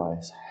fueled by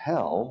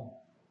hell.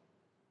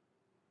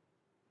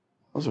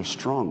 Those are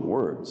strong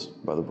words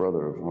by the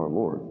brother of our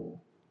Lord.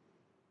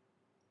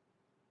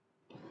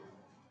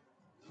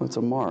 It's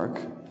a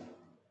mark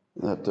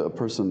that a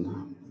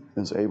person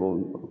is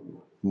able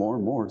more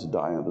and more to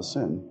die unto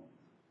sin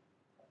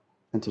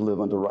and to live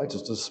unto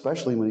righteousness,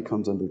 especially when he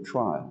comes under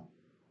trial.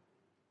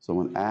 So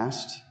when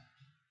asked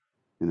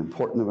in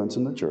important events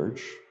in the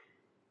church,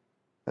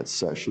 at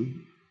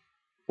session,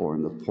 or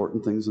in the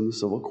important things in the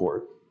civil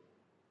court,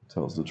 he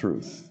tells the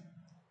truth.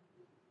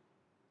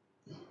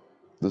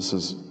 This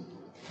is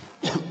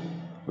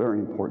very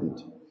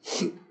important.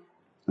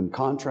 In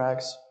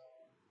contracts,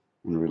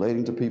 in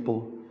relating to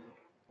people,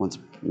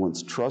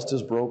 once trust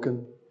is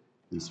broken,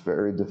 it's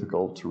very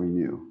difficult to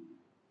renew.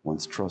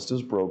 Once trust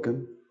is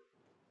broken,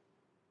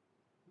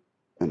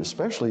 and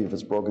especially if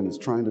it's broken, it's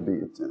trying to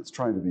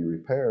be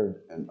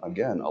repaired, and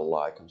again, a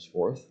lie comes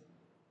forth.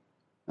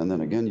 And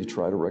then again, you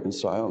try to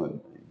reconcile and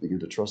begin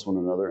to trust one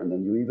another, and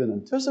then you even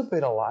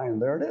anticipate a lie,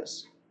 and there it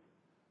is.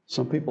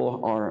 Some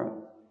people are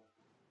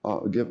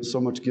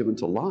so much given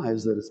to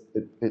lies that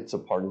it's a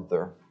part of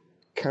their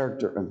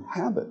character and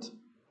habit.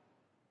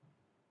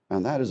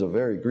 And that is a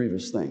very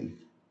grievous thing.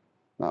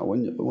 Now,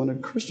 when a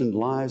Christian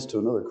lies to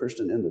another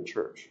Christian in the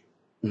church,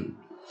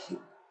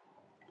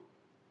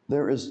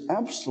 there is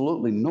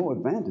absolutely no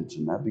advantage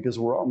in that, because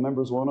we're all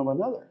members one of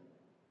another.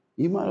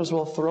 You might as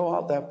well throw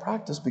out that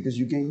practice, because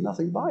you gain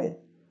nothing by it.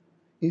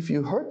 If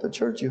you hurt the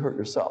church, you hurt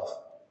yourself.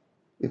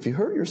 If you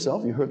hurt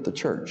yourself, you hurt the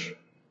church.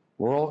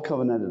 We're all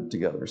covenanted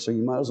together, so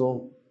you might as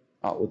well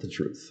out with the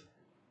truth.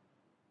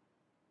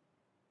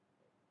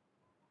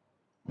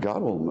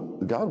 God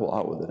will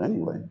out with it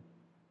anyway.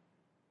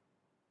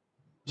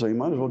 So you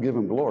might as well give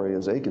him glory,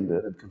 as Achan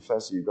did, and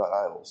confess that you've got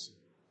idols.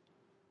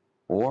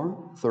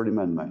 Or 30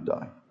 men might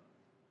die.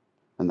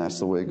 And that's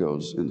the way it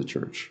goes in the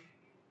church.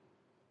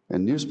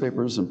 And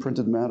newspapers and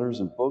printed matters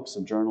and books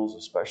and journals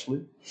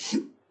especially.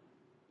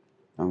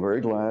 I'm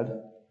very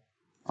glad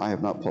I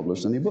have not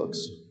published any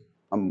books.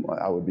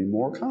 I would be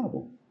more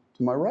accountable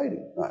to my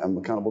writing. I'm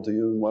accountable to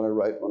you in what I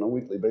write on a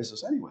weekly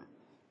basis anyway.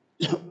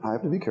 I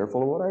have to be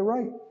careful of what I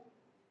write.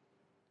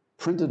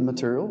 Printed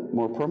material,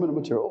 more permanent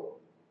material,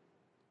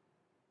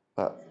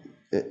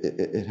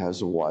 it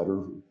has a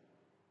wider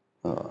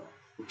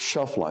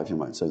shelf life, you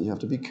might say. You have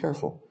to be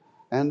careful.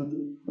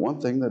 And one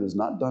thing that is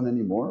not done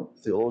anymore,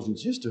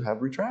 theologians used to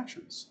have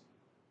retractions.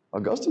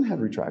 Augustine had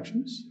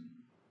retractions.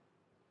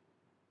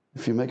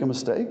 If you make a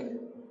mistake,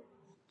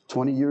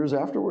 20 years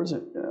afterwards,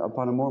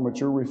 upon a more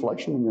mature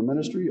reflection in your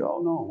ministry,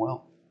 oh no,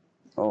 well,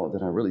 oh,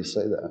 did I really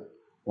say that?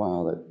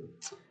 Wow,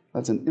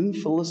 that's an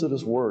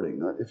infelicitous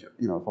wording. If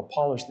a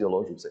polished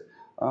theologian would say,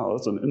 oh,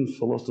 that's an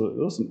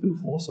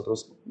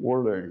infelicitous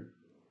wording,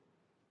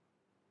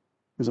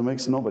 because it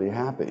makes nobody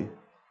happy.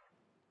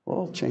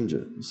 Well, change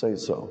it. Say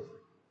so.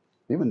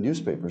 Even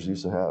newspapers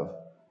used to have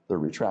their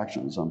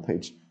retractions on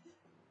page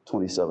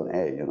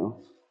 27A, you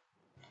know.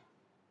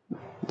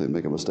 They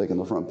make a mistake on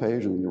the front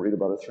page, and you read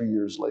about it 3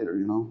 years later,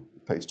 you know,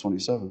 page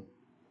 27.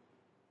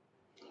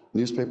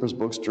 Newspapers,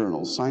 books,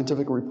 journals.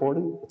 Scientific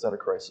reporting, it's at a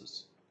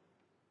crisis.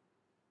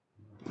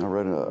 I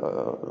read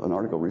an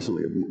article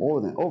recently.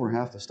 Over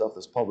half the stuff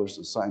that's published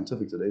in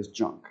Scientific today is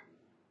junk.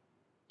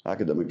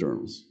 Academic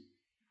journals.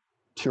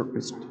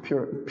 It's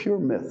pure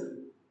myth.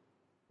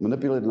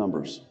 Manipulated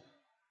numbers.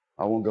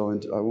 I won't go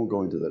into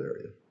that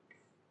area.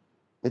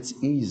 It's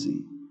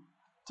easy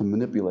to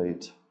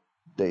manipulate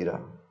data,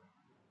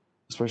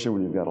 especially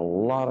when you've got a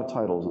lot of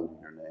titles in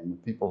your name.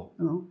 People,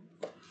 you know,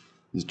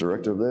 he's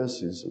director of this,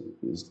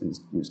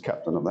 he's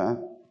captain of that.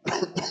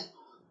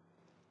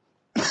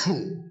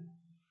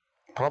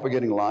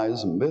 Propagating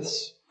lies and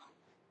myths.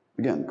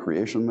 Again,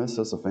 creation myths,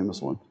 that's a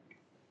famous one.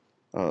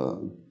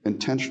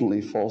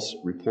 Intentionally false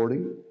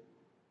reporting.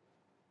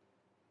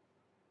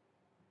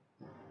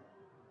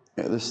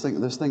 Yeah, this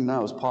thing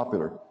now is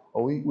popular.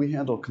 Oh, we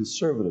handle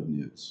conservative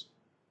news.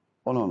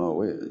 Oh no,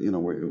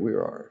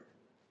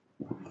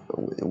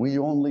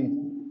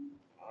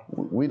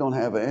 we don't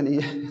have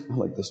any. I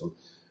like this one.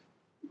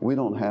 We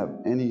don't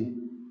have any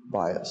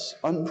bias,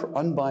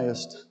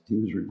 unbiased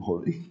news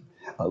reporting.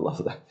 I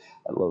love that.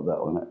 I love that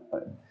one.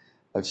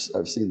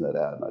 I've seen that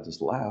ad and I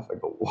just laugh. I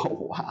go,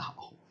 whoa,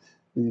 wow.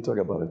 And you talk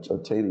about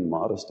attaining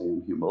modesty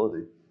and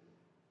humility.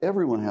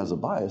 Everyone has a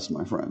bias,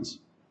 my friends.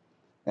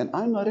 And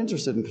I'm not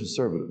interested in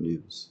conservative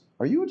news.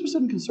 Are you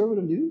interested in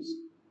conservative news?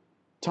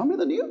 Tell me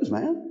the news,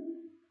 man.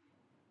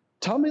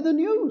 Tell me the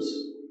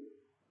news.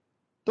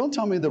 Don't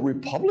tell me the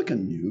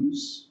Republican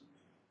news.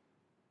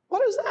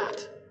 What is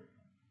that?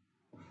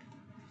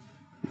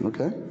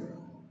 Okay.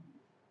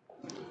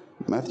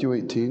 Matthew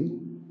 18.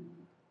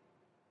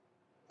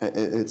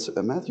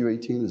 Matthew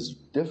 18 is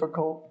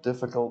difficult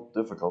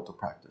to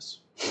practice.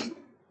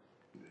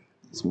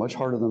 It's much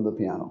harder than the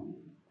piano.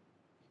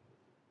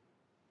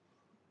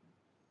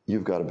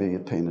 You've got to be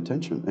paying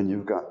attention, and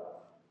you've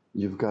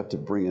got to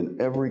bring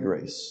in every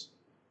grace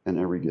and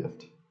every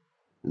gift.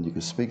 And you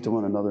can speak to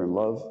one another in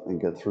love and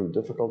get through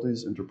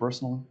difficulties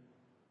interpersonally.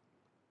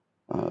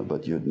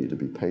 But you need to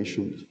be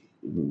patient.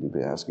 You need to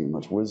be asking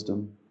much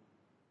wisdom.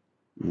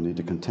 You need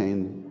to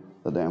contain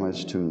the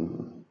damage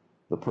to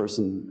the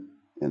person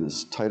in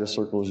as tight a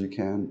circle as you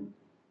can.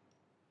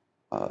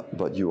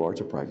 But you are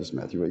to practice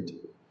Matthew 18.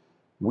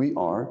 We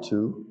are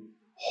to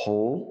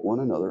hold one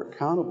another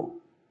accountable.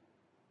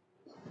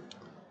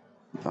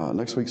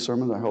 Next week's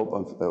sermon, I hope,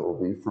 will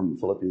be from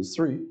Philippians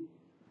 3.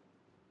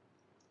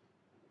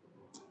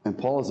 And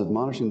Paul is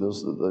admonishing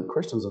the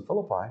Christians of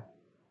Philippi,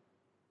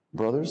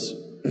 brothers,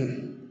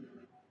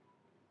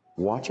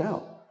 watch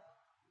out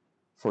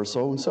for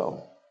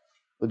so-and-so,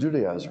 the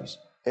Judaizers.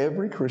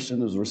 Every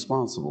Christian is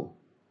responsible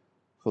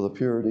for the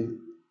purity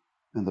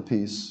and the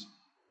peace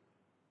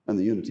and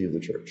the unity of the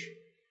church.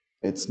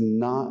 It's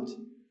not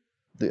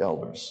the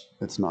elders.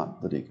 It's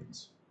not the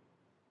deacons.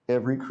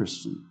 Every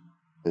Christian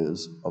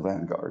is a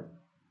vanguard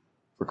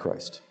for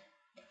Christ.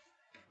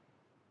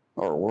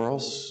 Or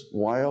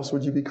why else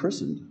would you be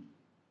christened?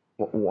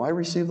 Why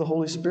receive the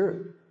Holy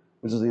Spirit,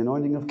 which is the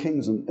anointing of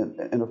kings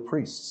and of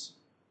priests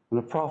and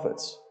of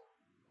prophets?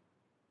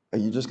 Are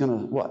you just going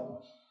to,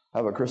 what,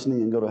 have a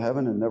christening and go to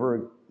heaven and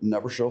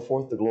never show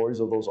forth the glories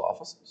of those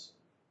offices?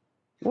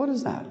 What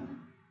is that?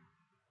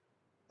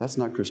 That's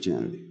not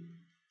Christianity.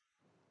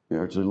 You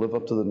are to live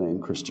up to the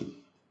name Christian.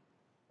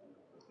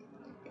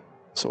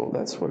 So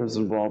that's what is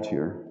involved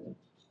here.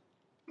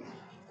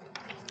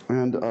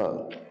 And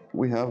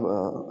we have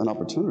an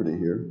opportunity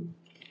here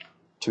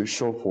to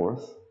show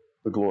forth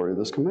the glory of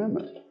this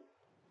commandment.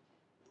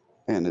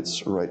 And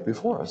it's right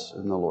before us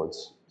in the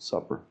Lord's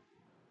Supper.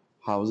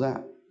 How's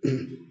that?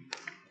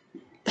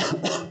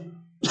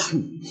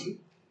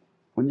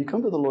 When you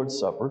come to the Lord's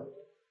Supper,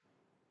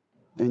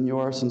 and you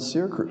are a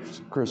sincere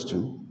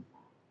Christian,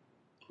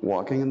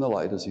 walking in the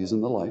light as He's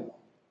in the light,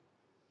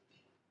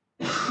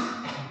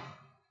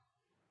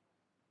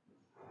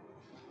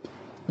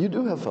 you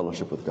do have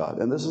fellowship with God,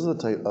 and this is a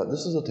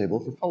table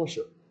for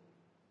fellowship.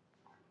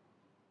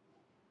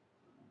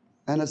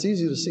 And it's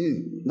easy to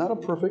see, not a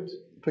perfect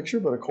picture,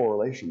 but a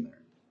correlation there.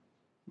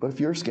 But if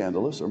you're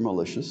scandalous or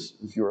malicious,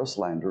 if you're a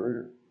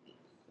slanderer,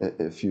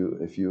 if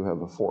you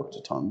have a forked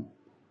tongue,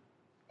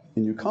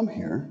 and you come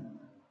here,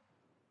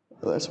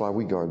 that's why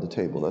we guard the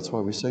table. That's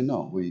why we say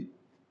no.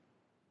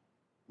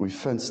 We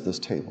fence this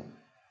table.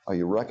 Are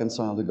you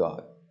reconciled to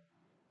God?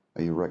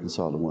 Are you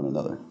reconciled to one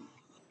another?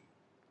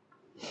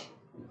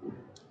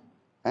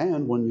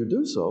 And when you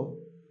do so,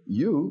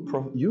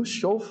 you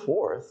show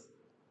forth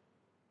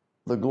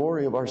the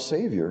glory of our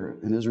Savior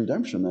and his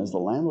redemption as the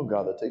Lamb of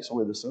God that takes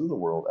away the sin of the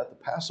world at the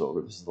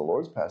Passover. This is the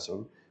Lord's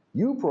Passover.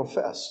 You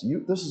profess,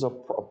 this is a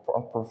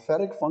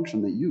prophetic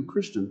function that you,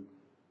 Christian,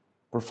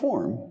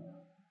 perform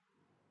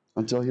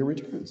until he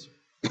returns.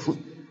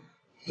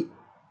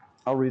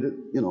 I'll read it,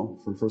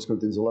 from 1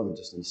 Corinthians 11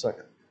 just in a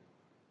second.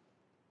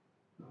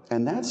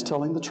 And that's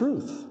telling the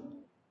truth.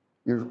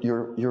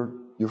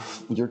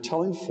 You're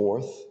telling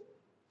forth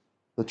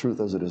the truth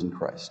as it is in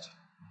Christ.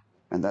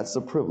 And that's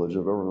the privilege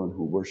of everyone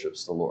who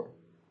worships the Lord.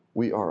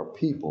 We are a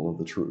people of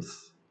the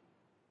truth.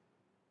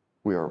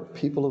 We are a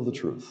people of the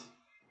truth.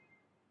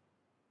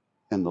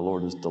 And the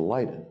Lord is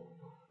delighted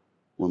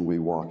when we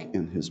walk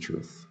in his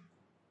truth.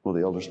 Will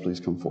the elders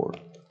please come forward?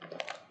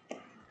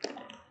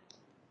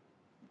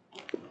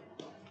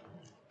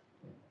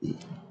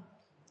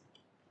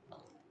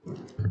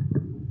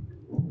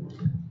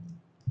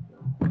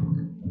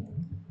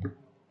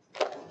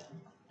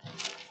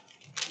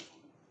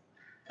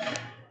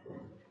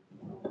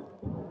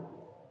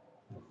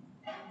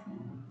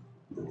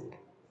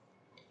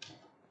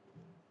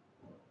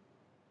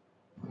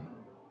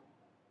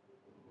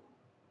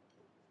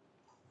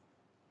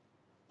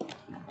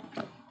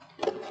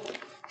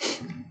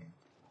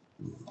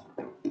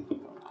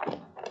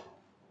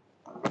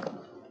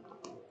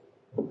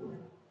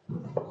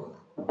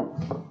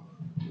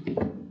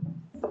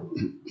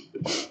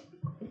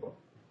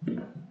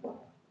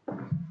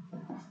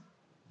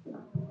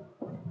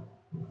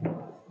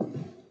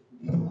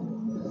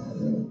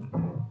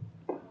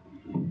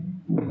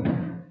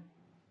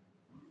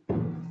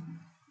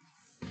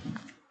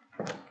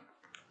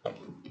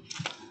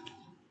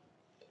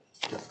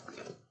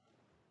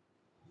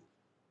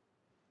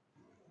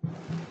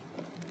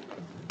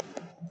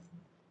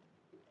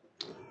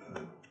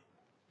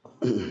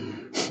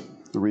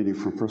 The reading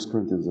from 1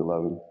 Corinthians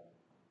 11.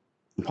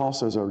 And Paul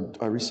says,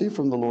 I received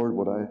from the Lord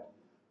what I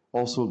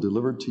also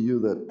delivered to you,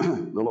 that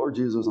the Lord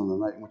Jesus, on the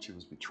night in which he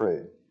was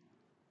betrayed,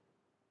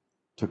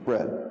 took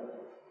bread.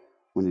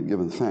 When he'd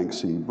given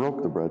thanks, he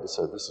broke the bread and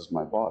said, this is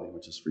my body,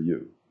 which is for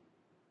you.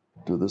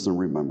 Do this in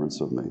remembrance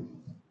of me.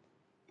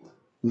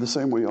 In the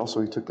same way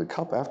also he took the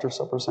cup after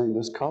supper, saying,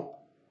 this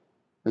cup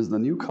is the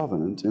new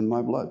covenant in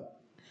my blood.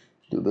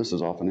 Do this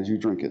as often as you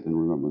drink it in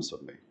remembrance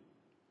of me.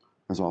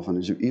 As often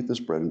as you eat this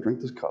bread and drink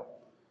this cup,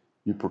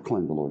 you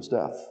proclaim the Lord's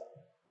death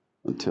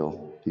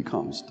until he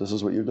comes. This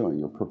is what you're doing.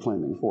 You're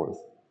proclaiming forth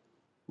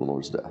the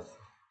Lord's death.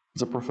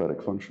 It's a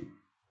prophetic function.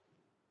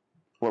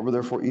 Whoever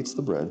therefore eats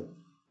the bread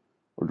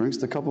or drinks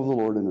the cup of the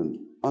Lord in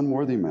an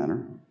unworthy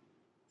manner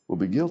will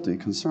be guilty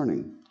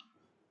concerning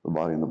the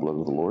body and the blood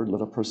of the Lord.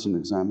 Let a person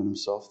examine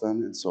himself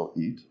then, and so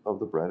eat of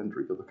the bread and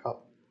drink of the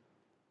cup.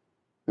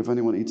 If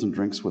anyone eats and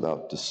drinks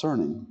without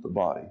discerning the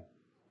body,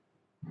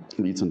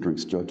 he eats and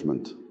drinks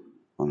judgment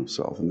on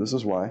himself. And this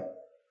is why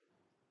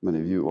many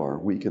of you are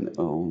weak and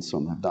ill, and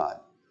some have died.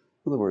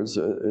 In other words,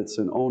 it's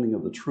an owning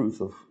of the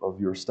truth of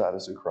your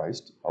status in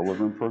Christ.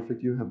 However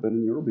imperfect you have been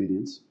in your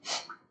obedience,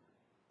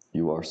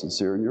 you are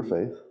sincere in your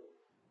faith.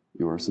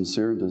 You are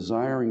sincere in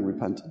desiring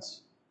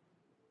repentance.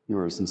 You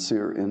are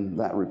sincere in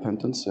that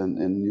repentance and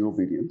in your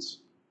obedience.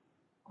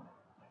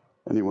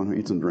 Anyone who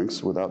eats and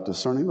drinks without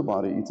discerning the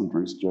body eats and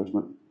drinks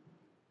judgment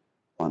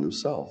on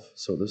himself.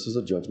 So this is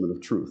a judgment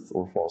of truth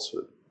or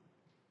falsehood.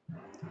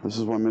 This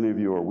is why many of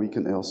you are weak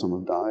and ill, some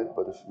have died.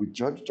 But if we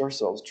judged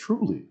ourselves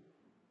truly,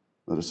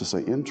 that is to say,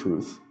 in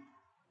truth,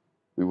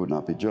 we would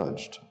not be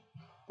judged.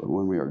 But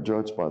when we are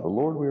judged by the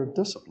Lord, we are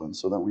disciplined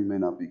so that we may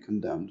not be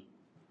condemned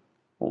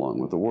along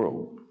with the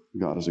world.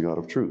 God is a God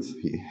of truth.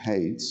 He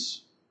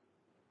hates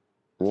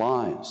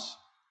lies,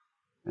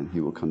 and he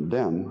will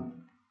condemn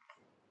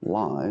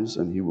lies,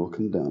 and he will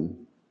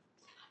condemn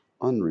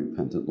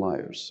unrepentant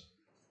liars.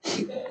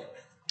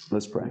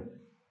 Let's pray.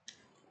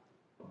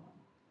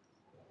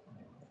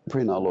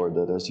 Pray now, Lord,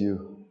 that as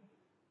you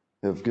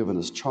have given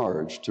us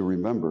charge to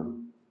remember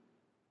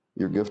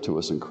your gift to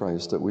us in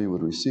Christ, that we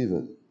would receive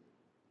it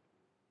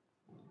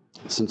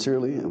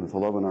sincerely and with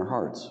love in our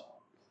hearts,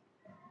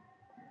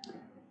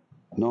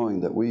 knowing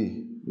that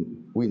we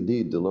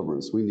need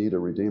deliverance, we need a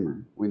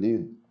Redeemer, we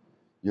need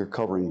your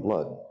covering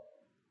blood,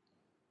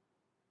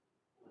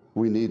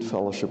 we need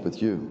fellowship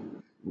with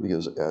you,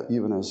 because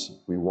even as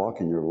we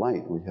walk in your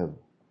light, we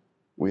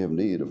have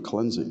need of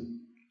cleansing.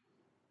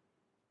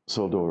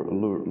 So,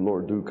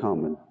 Lord, do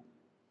come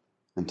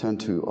and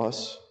tend to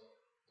us.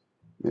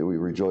 May we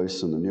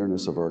rejoice in the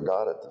nearness of our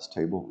God at this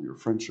table, your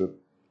friendship,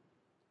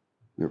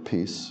 your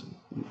peace.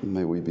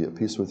 May we be at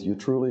peace with you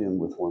truly and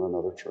with one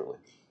another truly.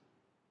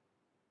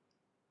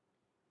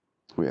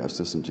 We ask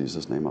this in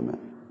Jesus' name, amen.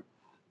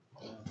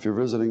 If you're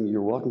visiting,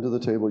 you're welcome to the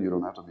table. You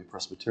don't have to be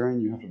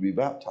Presbyterian. You have to be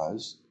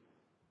baptized.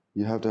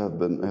 You have to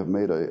have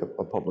made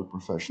a public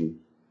profession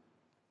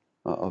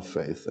of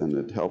faith, and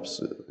it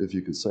helps if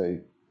you can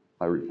say,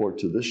 I report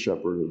to this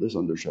shepherd or this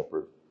under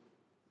shepherd,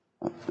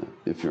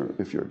 if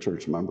you're a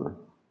church member,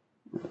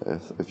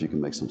 if you can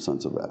make some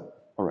sense of that.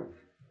 All right.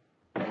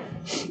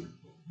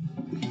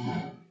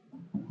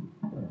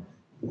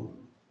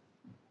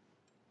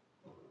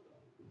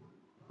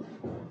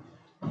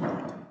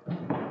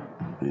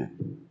 Yeah.